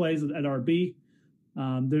flex plays at RB.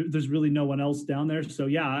 There's really no one else down there. So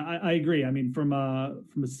yeah, I agree. I mean, from a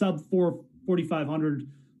sub 4,500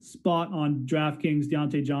 spot on DraftKings,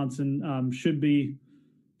 Deontay Johnson should be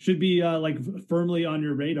like firmly on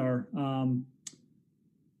your radar.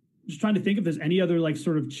 Just trying to think if there's any other like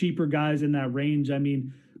sort of cheaper guys in that range. I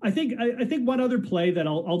mean, I think one other play that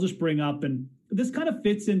I'll just bring up, and this kind of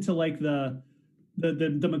fits into like the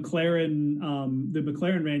McLaren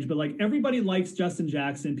range, but like everybody likes Justin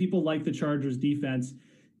Jackson. People like the Chargers defense.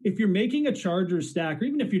 If you're making a Chargers stack, or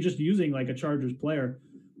even if you're just using like a Chargers player,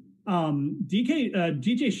 DJ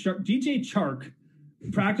Chark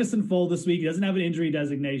practiced in full this week. He doesn't have an injury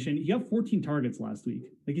designation. He got 14 targets last week.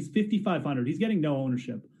 Like he's 5,500. He's getting no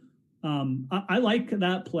ownership. I like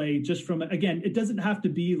that play just from, again, it doesn't have to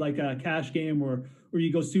be like a cash game or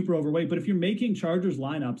you go super overweight, but if you're making Chargers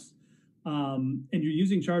lineups, and you're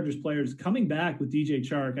using Chargers players, coming back with DJ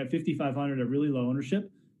Chark at 5,500 at really low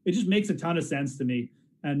ownership, it just makes a ton of sense to me.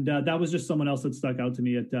 And that was just someone else that stuck out to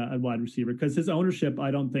me at wide receiver, because his ownership, I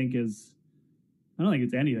don't think it's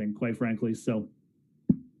anything, quite frankly. So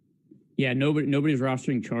yeah, nobody's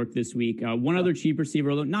rostering Chark this week. One other cheap receiver,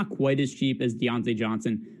 although not quite as cheap as Deontay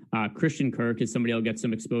Johnson, Christian Kirk is somebody I'll get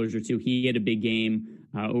some exposure to. He had a big game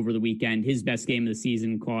over the weekend. His best game of the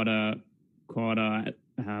season caught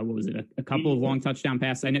what was it? A couple of long touchdown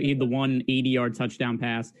passes. I know he had the 180-yard touchdown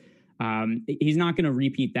pass. He's not going to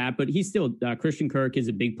repeat that, but he's still Christian Kirk is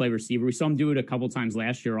a big play receiver. We saw him do it a couple times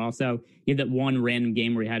last year. Also, he had that one random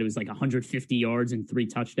game where it was like 150 yards and 3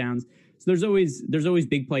 touchdowns. So there's always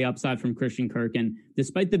big play upside from Christian Kirk. And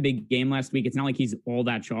despite the big game last week, it's not like he's all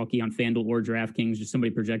that chalky on FanDuel or DraftKings. Just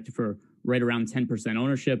somebody projected for right around 10%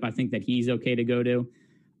 ownership. I think that he's okay to go to.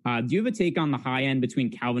 Do you have a take on the high end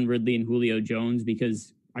between Calvin Ridley and Julio Jones?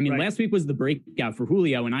 Because last week was the breakout for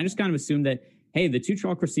Julio, and I just kind of assumed that, hey, the 2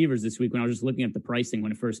 chalk receivers this week, when I was just looking at the pricing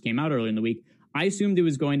when it first came out earlier in the week, I assumed it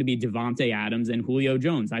was going to be Devontae Adams and Julio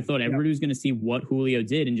Jones. I thought everybody was going to see what Julio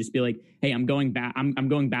did and just be like, hey, I'm going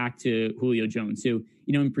back to Julio Jones, who,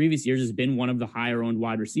 in previous years has been one of the higher owned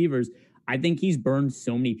wide receivers. I think he's burned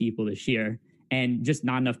so many people this year, and just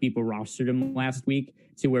not enough people rostered him last week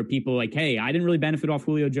to where people like, hey, I didn't really benefit off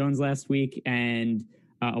Julio Jones last week. And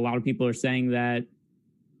a lot of people are saying that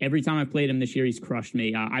every time I played him this year, he's crushed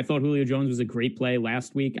me. I thought Julio Jones was a great play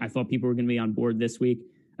last week. I thought people were going to be on board this week.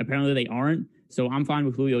 Apparently they aren't. So I'm fine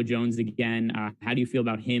with Julio Jones again. How do you feel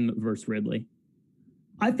about him versus Ridley?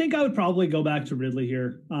 I think I would probably go back to Ridley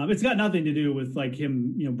here. It's got nothing to do with like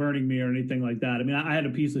him, burning me or anything like that. I mean, I had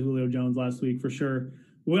a piece of Julio Jones last week for sure.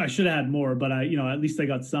 Well, I should have had more, but at least I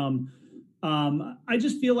got some. I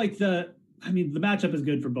just feel like the matchup is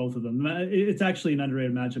good for both of them. It's actually an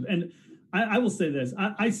underrated matchup. And I will say this,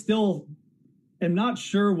 I still am not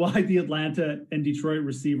sure why the Atlanta and Detroit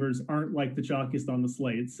receivers aren't like the chalkiest on the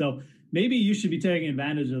slate. So maybe you should be taking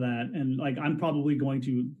advantage of that. And like, I'm probably going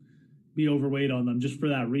to be overweight on them just for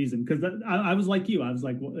that reason. Cause I was like you, I was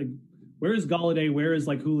like, where is Golladay? Where is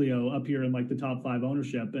like Julio up here in like the top 5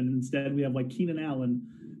 ownership? And instead we have like Keenan Allen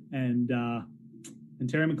and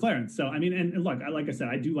Terry McLaurin. So, I mean, and look, like I said,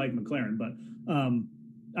 I do like McLaurin, but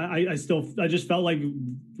I just felt like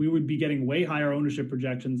we would be getting way higher ownership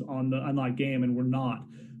projections on that game, and we're not.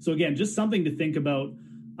 So again, just something to think about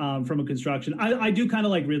from a construction. I do kind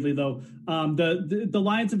of like Ridley though. The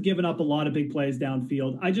Lions have given up a lot of big plays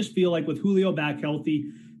downfield. I just feel like with Julio back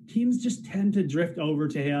healthy, teams just tend to drift over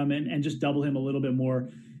to him and just double him a little bit more.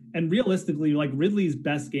 And realistically, like Ridley's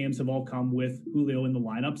best games have all come with Julio in the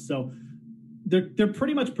lineup. So they're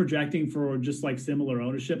pretty much projecting for just like similar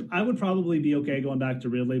ownership. I would probably be okay going back to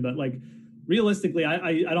Ridley, but like realistically,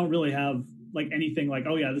 I don't really have like anything like,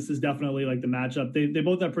 oh yeah, this is definitely like the matchup. They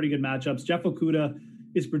both have pretty good matchups. Jeff Okudah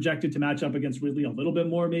is projected to match up against Ridley a little bit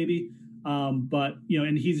more maybe. But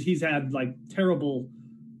and he's had like terrible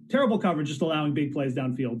terrible coverage, just allowing big plays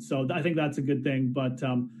downfield. So I think that's a good thing. But,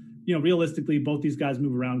 realistically, both these guys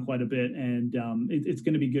move around quite a bit, and it's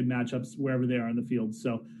going to be good matchups wherever they are on the field.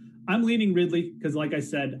 So I'm leaning Ridley because, like I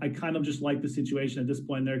said, I kind of just like the situation at this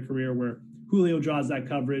point in their career where Julio draws that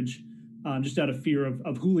coverage just out of fear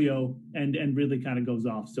of Julio, and Ridley kind of goes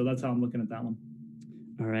off. So that's how I'm looking at that one.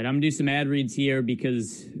 All right, I'm gonna do some ad reads here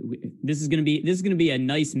because this is gonna be a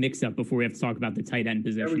nice mix-up before we have to talk about the tight end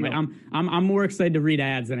position. Like, I'm more excited to read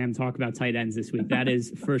ads than I am to talk about tight ends this week. That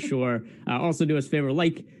is for sure. Also, do us a favor,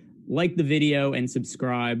 like the video and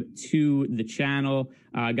subscribe to the channel.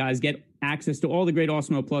 Guys, get access to all the great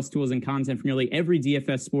Awesemo Plus tools and content from nearly every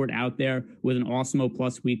DFS sport out there with an Awesemo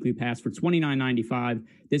Plus weekly pass for $29.95.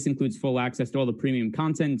 This includes full access to all the premium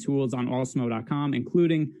content and tools on Awesemo.com,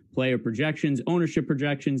 including player projections, ownership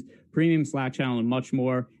projections, premium Slack channel, and much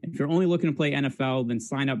more. And if you're only looking to play NFL, then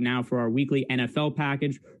sign up now for our weekly NFL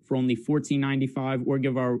package for only $14.95, or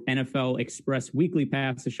give our NFL Express weekly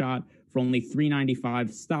pass a shot for only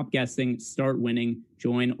 $3.95. Stop guessing, start winning.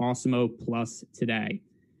 Join Awesemo Plus today.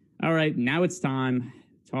 All right, now it's time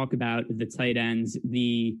to talk about the tight ends,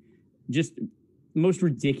 the just most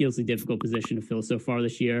ridiculously difficult position to fill so far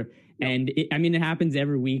this year. And it happens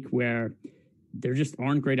every week where there just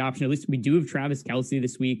aren't great options. At least we do have Travis Kelce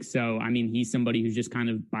this week. So, he's somebody who's just kind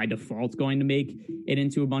of by default going to make it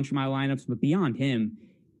into a bunch of my lineups. But beyond him,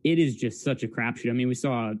 it is just such a crapshoot. We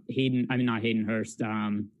saw not Hayden Hurst.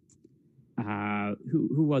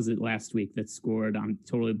 Who was it last week that scored? I'm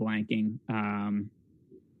totally blanking.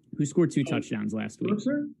 Who scored 2 touchdowns last week?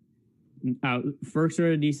 Ferkser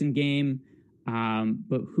had a decent game.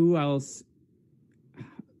 But who else?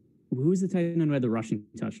 Who was the tight end who had the rushing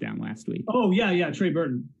touchdown last week? Oh, yeah, Trey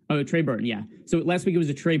Burton. Oh, Trey Burton, yeah. So last week it was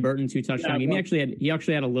a Trey Burton 2 touchdown game. He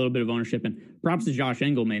actually had a little bit of ownership. And props to Josh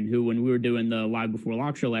Engelman, who, when we were doing the Live Before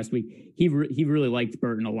Lock show last week, he really liked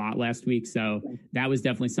Burton a lot last week. So that was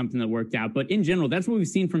definitely something that worked out. But in general, that's what we've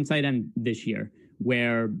seen from tight end this year,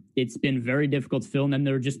 where it's been very difficult to fill. And then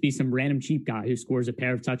there would just be some random cheap guy who scores a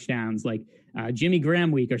pair of touchdowns, like Jimmy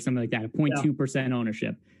Graham week or something like that, a 0.2%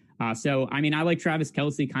 ownership. So, I like Travis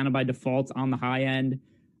Kelce kind of by default on the high end.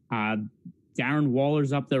 Darren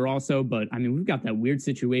Waller's up there also, but we've got that weird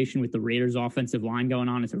situation with the Raiders offensive line going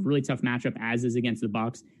on. It's a really tough matchup, as is against the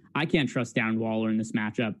Bucs. I can't trust Darren Waller in this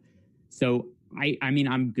matchup. So,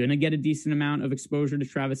 I'm going to get a decent amount of exposure to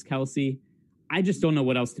Travis Kelce. I just don't know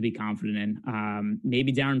what else to be confident in.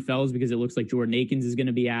 Maybe Darren Fells, because it looks like Jordan Akins is going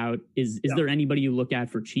to be out. Is there anybody you look at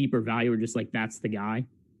for cheap or value, or just like that's the guy?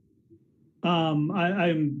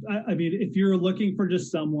 If you're looking for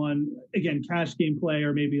just someone, again, cash game play,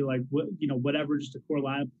 or maybe whatever, just a core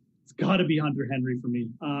lineup, it's got to be Hunter Henry for me.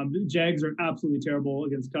 The Jags are absolutely terrible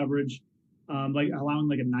against coverage. Allowing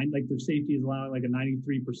their safety is allowing like a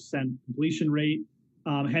 93% completion rate.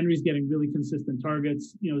 Henry's getting really consistent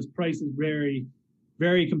targets. His price is very,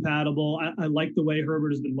 very compatible. I like the way Herbert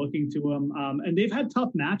has been looking to him. And they've had tough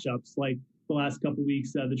matchups like the last couple of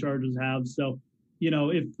weeks the Chargers have. So,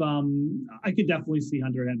 if I could definitely see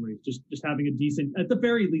Hunter Henry just having a decent, at the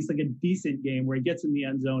very least, like a decent game where he gets in the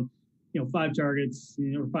end zone, 5 targets,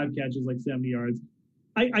 or 5 catches, like 70 yards.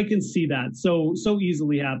 I can see that so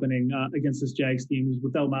easily happening against this Jags team who's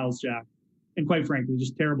without Miles Jack, and quite frankly,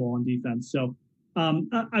 just terrible on defense. So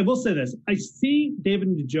I will say this. I see David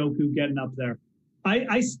Njoku getting up there.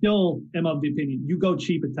 I still am of the opinion you go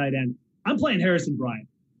cheap at tight end. I'm playing Harrison Bryant.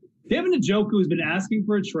 David Njoku has been asking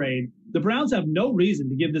for a trade. The Browns have no reason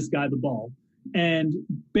to give this guy the ball. And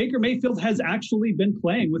Baker Mayfield has actually been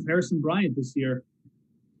playing with Harrison Bryant this year.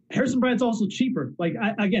 Harrison Bryant's also cheaper. I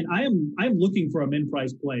am looking for a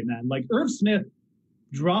min-price play, man. Like Irv Smith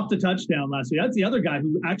dropped a touchdown last week. That's the other guy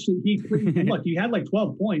who actually, he had like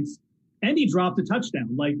 12 points and he dropped a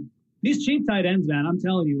touchdown. Like these cheap tight ends, man, I'm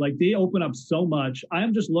telling you, like they open up so much. I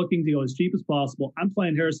am just looking to go as cheap as possible. I'm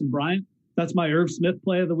playing Harrison Bryant. That's my Irv Smith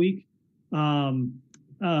play of the week.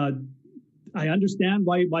 I understand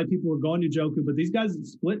why people were going to Njoku, but these guys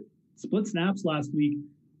split snaps last week.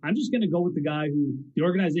 I'm just going to go with the guy who the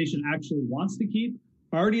organization actually wants to keep,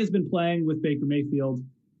 already has been playing with Baker Mayfield,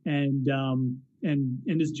 and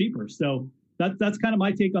is cheaper. So that's kind of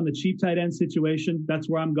my take on the cheap tight end situation. That's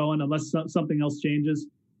where I'm going, unless something else changes.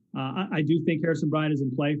 I do think Harrison Bryant is in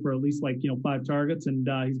play for at least 5 targets, and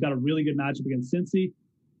he's got a really good matchup against Cincy.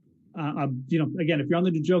 Again, if you're on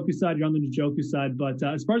the Njoku side, you're on the Njoku side. But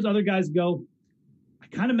as far as other guys go, I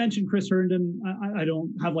kind of mentioned Chris Herndon. I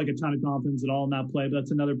don't have a ton of confidence at all in that play, but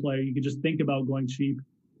that's another player you could just think about going cheap.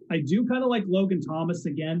 I do kind of like Logan Thomas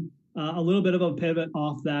again. A little bit of a pivot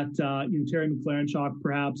off that, Terry McLaurin chalk,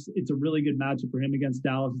 perhaps. It's a really good matchup for him against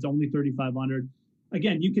Dallas. It's only 3,500.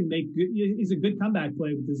 again, you can he's a good comeback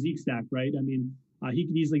play with the Zeke stack, right? I mean, he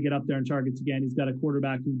can easily get up there in targets again. He's got a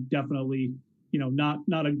quarterback who definitely, not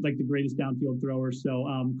like the greatest downfield thrower.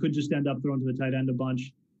 So could just end up throwing to the tight end a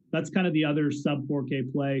bunch. That's kind of the other sub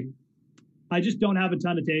 4K play. I just don't have a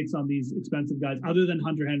ton of takes on these expensive guys other than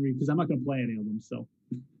Hunter Henry because I'm not going to play any of them. So.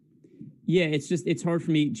 Yeah, it's hard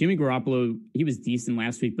for me. Jimmy Garoppolo, he was decent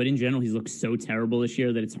last week, but in general, he's looked so terrible this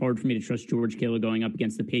year that it's hard for me to trust George Kittle going up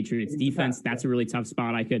against the Patriots defense. That's a really tough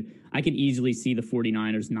spot. I could easily see the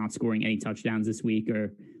 49ers not scoring any touchdowns this week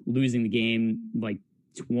or losing the game like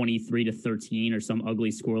 23-13 or some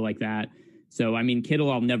ugly score like that. So, I mean,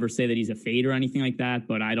 Kittle, I'll never say that he's a fade or anything like that,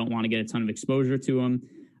 but I don't want to get a ton of exposure to him.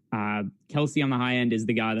 Kelsey on the high end is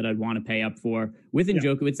the guy that I'd want to pay up for. With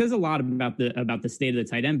Njoku, it says a lot about the state of the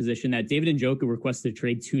tight end position that David Njoku requested a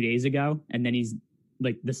trade 2 days ago, and then he's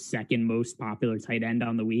like the second most popular tight end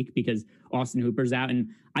on the week because Austin Hooper's out. And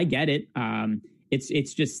I get it.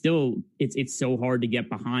 It's just still it's so hard to get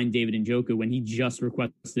behind David Njoku when he just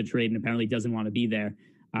requested a trade and apparently doesn't want to be there.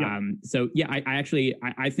 So yeah,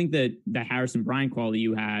 I think that the Harrison Bryant call that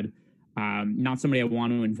you had. Not somebody I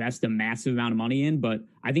want to invest a massive amount of money in, but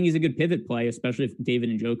I think he's a good pivot play, especially if David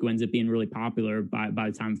Njoku ends up being really popular by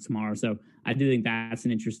the time of tomorrow. So I do think that's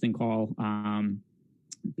an interesting call.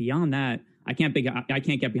 Beyond that, I can't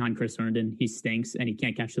get behind Chris Herndon. He stinks and he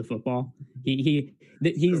can't catch the football.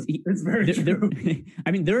 It's very true.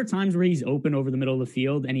 I mean, there are times where he's open over the middle of the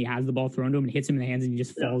field and he has the ball thrown to him and hits him in the hands and he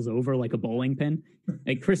just falls over like a bowling pin.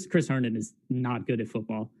 Like Chris Herndon is not good at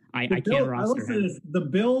football. I can't roster him. The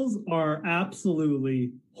Bills are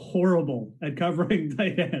absolutely horrible at covering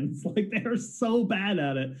tight ends. Like they are so bad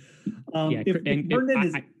at it.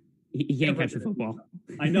 He can't catch the football.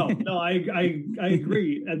 I know. No, I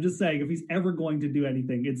agree. I'm just saying if he's ever going to do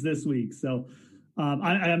anything, it's this week. So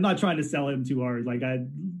I'm not trying to sell him too hard. Like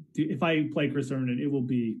if I play Chris Herndon, it will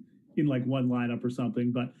be in like one lineup or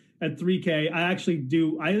something. But at 3K, I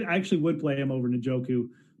actually would play him over Njoku.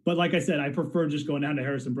 But like I said, I prefer just going down to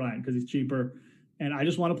Harrison Bryant because he's cheaper. And I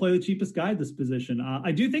just want to play the cheapest guy at this position.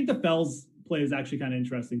 I do think the Fells play is actually kind of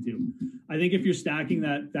interesting too. I think if you're stacking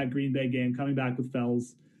that Green Bay game, coming back with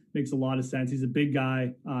Fells makes a lot of sense. He's a big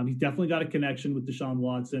guy. He's definitely got a connection with Deshaun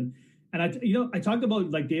Watson. And I talked about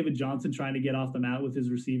like David Johnson trying to get off the mat with his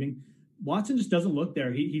receiving. Watson just doesn't look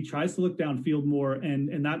there. He tries to look downfield more,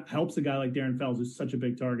 and that helps a guy like Darren Fells, who's such a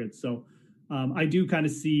big target. So I do kind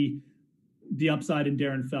of see the upside in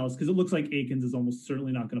Darren Fells because it looks like Akins is almost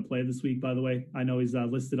certainly not going to play this week. By the way, I know he's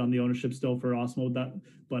listed on the ownership still for Osmo,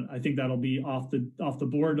 but I think that'll be off the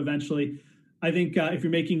board eventually. I think if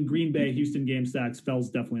you're making Green Bay Houston game stacks, Fells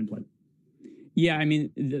definitely in play. Yeah, I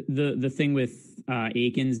mean the thing with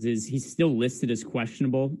Akins is he's still listed as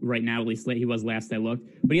questionable right now. At least he was last I looked,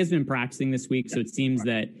 but he has been practicing this week, so it seems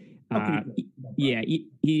that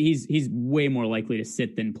he's way more likely to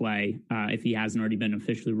sit than play if he hasn't already been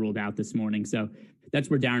officially ruled out this morning. So that's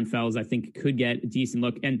where Darren Fells, I think, could get a decent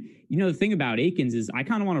look. And, the thing about Akins is I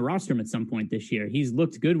kind of want to roster him at some point this year. He's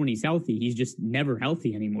looked good when he's healthy. He's just never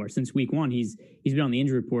healthy anymore. Since week one, he's been on the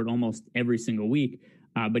injury report almost every single week.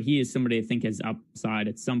 But he is somebody I think has upside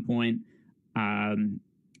at some point.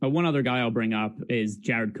 One other guy I'll bring up is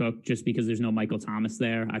Jared Cook, just because there's no Michael Thomas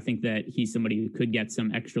there. I think that he's somebody who could get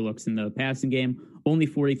some extra looks in the passing game. Only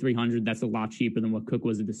 4,300. That's a lot cheaper than what Cook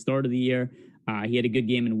was at the start of the year. He had a good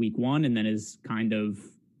game in week one and then has kind of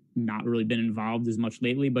not really been involved as much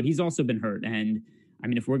lately, but he's also been hurt. And I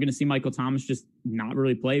mean, if we're going to see Michael Thomas just not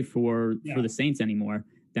really play for the Saints anymore,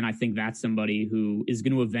 then I think that's somebody who is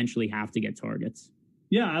going to eventually have to get targets.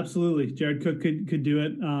 Yeah, absolutely. Jared Cook could do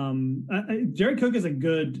it. Jared Cook is a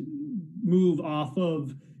good move off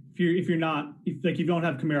of if you don't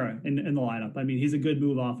have Kamara in the lineup. I mean, he's a good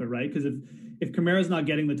move off it, right? Because if Kamara's not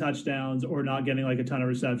getting the touchdowns or not getting like a ton of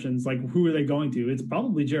receptions, like who are they going to? It's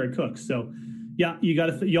probably Jared Cook. So yeah,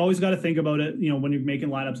 you always got to think about it. When you're making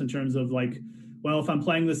lineups in terms of like, well, if I'm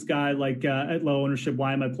playing this guy like at low ownership,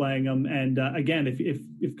 why am I playing him? And again,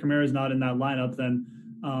 if Kamara's not in that lineup, then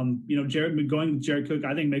going with Jared Cook,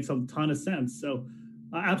 I think makes a ton of sense. So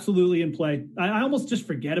absolutely in play. I almost just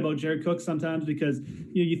forget about Jared Cook sometimes because,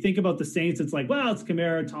 you think about the Saints, it's like, well, it's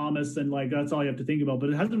Kamara, Thomas, and like, that's all you have to think about. But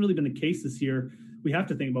it hasn't really been the case this year. We have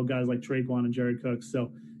to think about guys like Traquan and Jared Cook.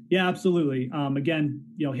 So yeah, absolutely. Again,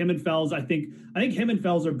 him and Fells, I think him and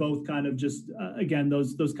Fells are both kind of just, again,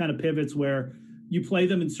 those kind of pivots where you play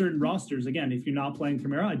them in certain rosters. Again, if you're not playing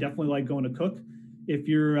Kamara, I definitely like going to Cook. If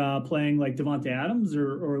you're playing like Devontae Adams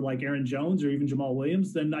or like Aaron Jones or even Jamal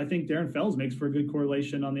Williams, then I think Darren Fells makes for a good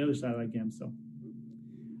correlation on the other side of that game. So,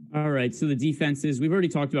 All right, so the defenses, we've already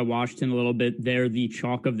talked about Washington a little bit. They're the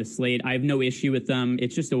chalk of the slate. I have no issue with them.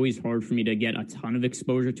 It's just always hard for me to get a ton of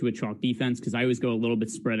exposure to a chalk defense because I always go a little bit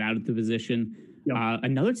spread out at the position. Yep.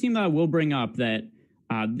 Another team that I will bring up that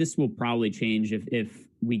this will probably change if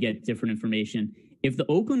we get different information. If the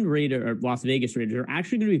Oakland Raiders or Las Vegas Raiders are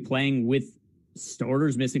actually going to be playing with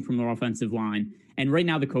starters missing from their offensive line, and right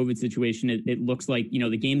now the COVID situation, it looks like,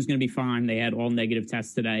 the game's going to be fine. They had all negative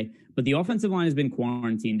tests today, but the offensive line has been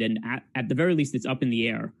quarantined, and at the very least, it's up in the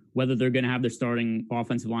air whether they're going to have their starting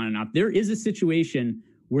offensive line or not. There is a situation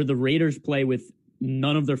where the Raiders play with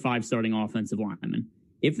none of their 5 starting offensive linemen.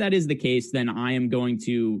 If that is the case, then I am going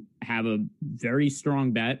to have a very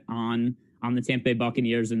strong bet on the Tampa Bay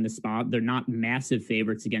Buccaneers in this spot. They're not massive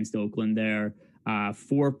favorites against Oakland. They're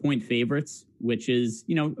 4-point favorites, which is,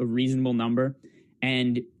 a reasonable number.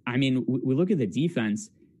 And I mean, we look at the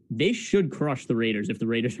defense, they should crush the Raiders if the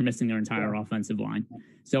Raiders are missing their entire offensive line.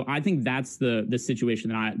 So I think that's the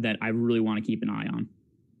situation that I really want to keep an eye on.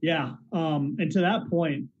 Yeah. And to that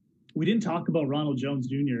point, we didn't talk about Ronald Jones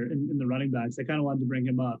Jr. in the running backs. I kind of wanted to bring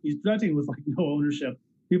him up. He's projecting with no ownership.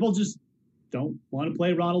 People just don't want to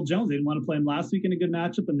play Ronald Jones. They didn't want to play him last week in a good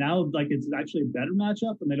matchup, and now it's actually a better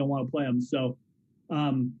matchup, and they don't want to play him. So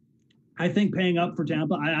I think paying up for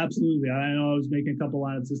Tampa, I know I was making a couple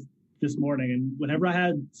lineups this morning, and whenever I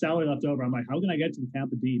had salary left over, I'm like, how can I get to the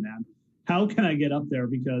Tampa D, man? How can I get up there?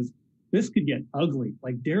 Because this could get ugly.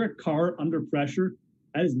 Like Derek Carr under pressure,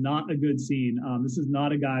 that is not a good scene. This is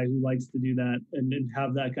not a guy who likes to do that and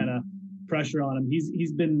have that kind of pressure on him.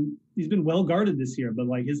 He's been well guarded this year, but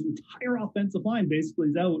his entire offensive line basically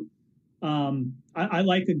is out. I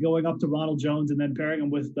like going up to Ronald Jones and then pairing him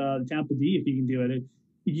with Tampa D if he can do it.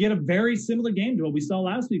 You get a very similar game to what we saw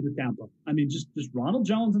last week with Tampa. I mean, just Ronald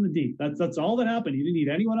Jones in the D. That's all that happened. You didn't need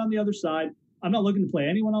anyone on the other side. I'm not looking to play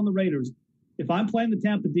anyone on the Raiders. If I'm playing the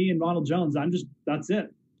Tampa D and Ronald Jones, that's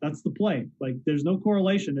it. That's the play. There's no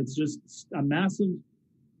correlation. It's just a massive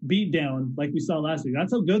beat down like we saw last week.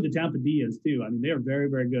 That's how good the Tampa D is too. I mean, they are very,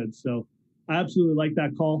 very good. So I absolutely like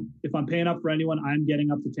that call. If I'm paying up for anyone, I'm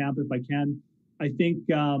getting up to Tampa if I can. I think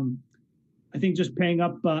just paying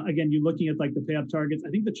up, again, you're looking at the pay up targets. I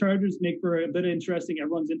think the Chargers make for a bit of interesting.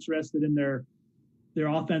 Everyone's interested in their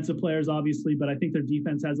offensive players, obviously, but I think their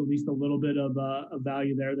defense has at least a little bit of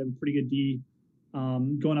value there. They have a pretty good D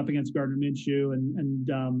going up against Gardner Minshew and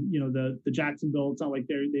the Jacksonville. It's not like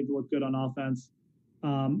they've looked good on offense.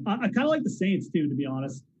 I kind of like the Saints too, to be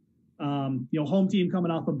honest. Home team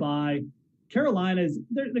coming off a bye. Carolina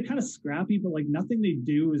they're kind of scrappy, but nothing they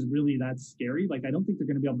do is really that scary. I don't think they're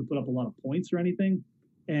going to be able to put up a lot of points or anything.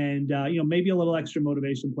 And maybe a little extra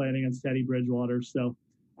motivation playing against Teddy Bridgewater. So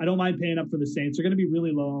I don't mind paying up for the Saints. They're going to be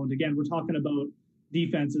really low owned. Again, we're talking about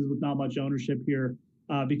defenses with not much ownership here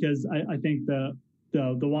because I think the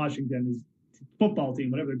Washington football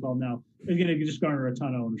team, whatever they're called now, is going to just garner a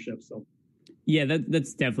ton of ownership. So. Yeah,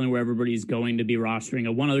 that's definitely where everybody's going to be rostering.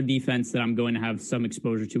 One other defense that I'm going to have some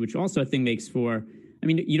exposure to, which also I think makes for,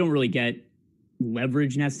 you don't really get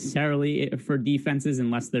leverage necessarily for defenses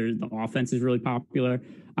unless the offense is really popular.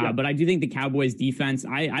 Yeah. But I do think the Cowboys defense,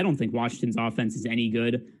 I don't think Washington's offense is any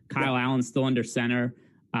good. Kyle Allen's still under center.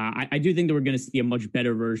 I do think that we're going to see a much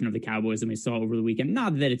better version of the Cowboys than we saw over the weekend.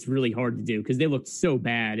 Not that it's really hard to do because they looked so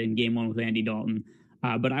bad in game 1 with Andy Dalton.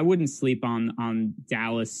 But I wouldn't sleep on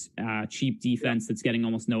Dallas cheap defense that's getting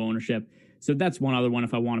almost no ownership. So that's one other one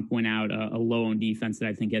if I want to point out a low-owned defense that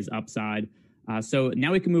I think has upside. So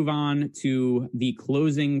now we can move on to the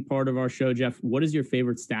closing part of our show. Jeff, what is your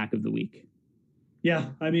favorite stack of the week? Yeah,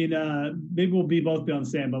 maybe we'll both be on the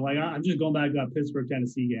same, but I'm just going back to that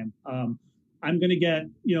Pittsburgh-Tennessee game. I'm going to get,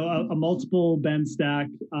 a multiple Ben stack.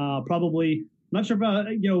 Probably, I'm not sure about,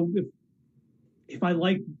 if I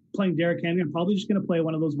like playing Derrick Henry, I'm probably just going to play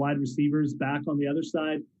one of those wide receivers back on the other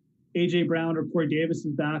side. A.J. Brown or Corey Davis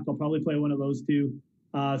is back. I'll probably play one of those two.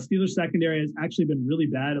 Steelers secondary has actually been really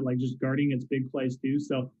bad at just guarding its big plays too.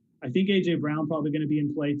 So I think A.J. Brown probably going to be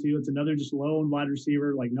in play too. It's another just low wide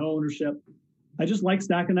receiver, no ownership. I just like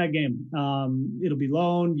stacking that game. It'll be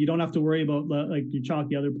low. You don't have to worry about your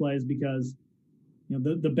chalky other plays because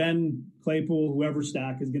the Ben Claypool, whoever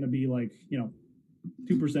stack is going to be 2%,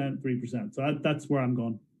 3%. So that's where I'm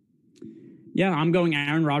going. Yeah, I'm going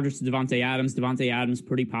Aaron Rodgers to Devontae Adams. Devontae Adams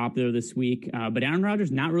pretty popular this week, but Aaron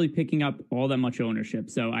Rodgers not really picking up all that much ownership.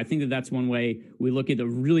 So I think that's one way we look at the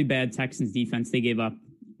really bad Texans defense. They gave up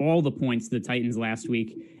all the points to the Titans last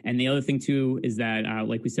week. And the other thing, too, is that,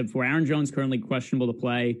 like we said before, Aaron Jones currently questionable to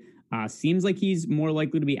play. Seems like he's more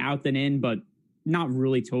likely to be out than in, but not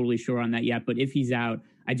really totally sure on that yet. But if he's out,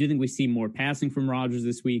 I do think we see more passing from Rodgers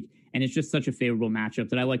this week, and it's just such a favorable matchup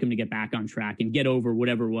that I like him to get back on track and get over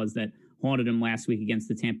whatever it was that haunted him last week against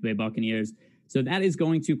the Tampa Bay Buccaneers. So that is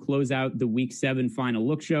going to close out the Week 7 Final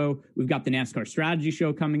Look show. We've got the NASCAR Strategy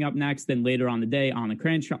Show coming up next. Then later on the day, on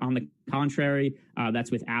the contrary,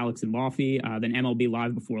 that's with Alex and Lofty. Then MLB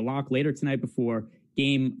Live Before Lock later tonight before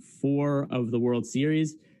Game 4 of the World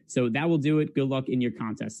Series. So that will do it. Good luck in your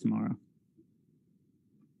contest tomorrow.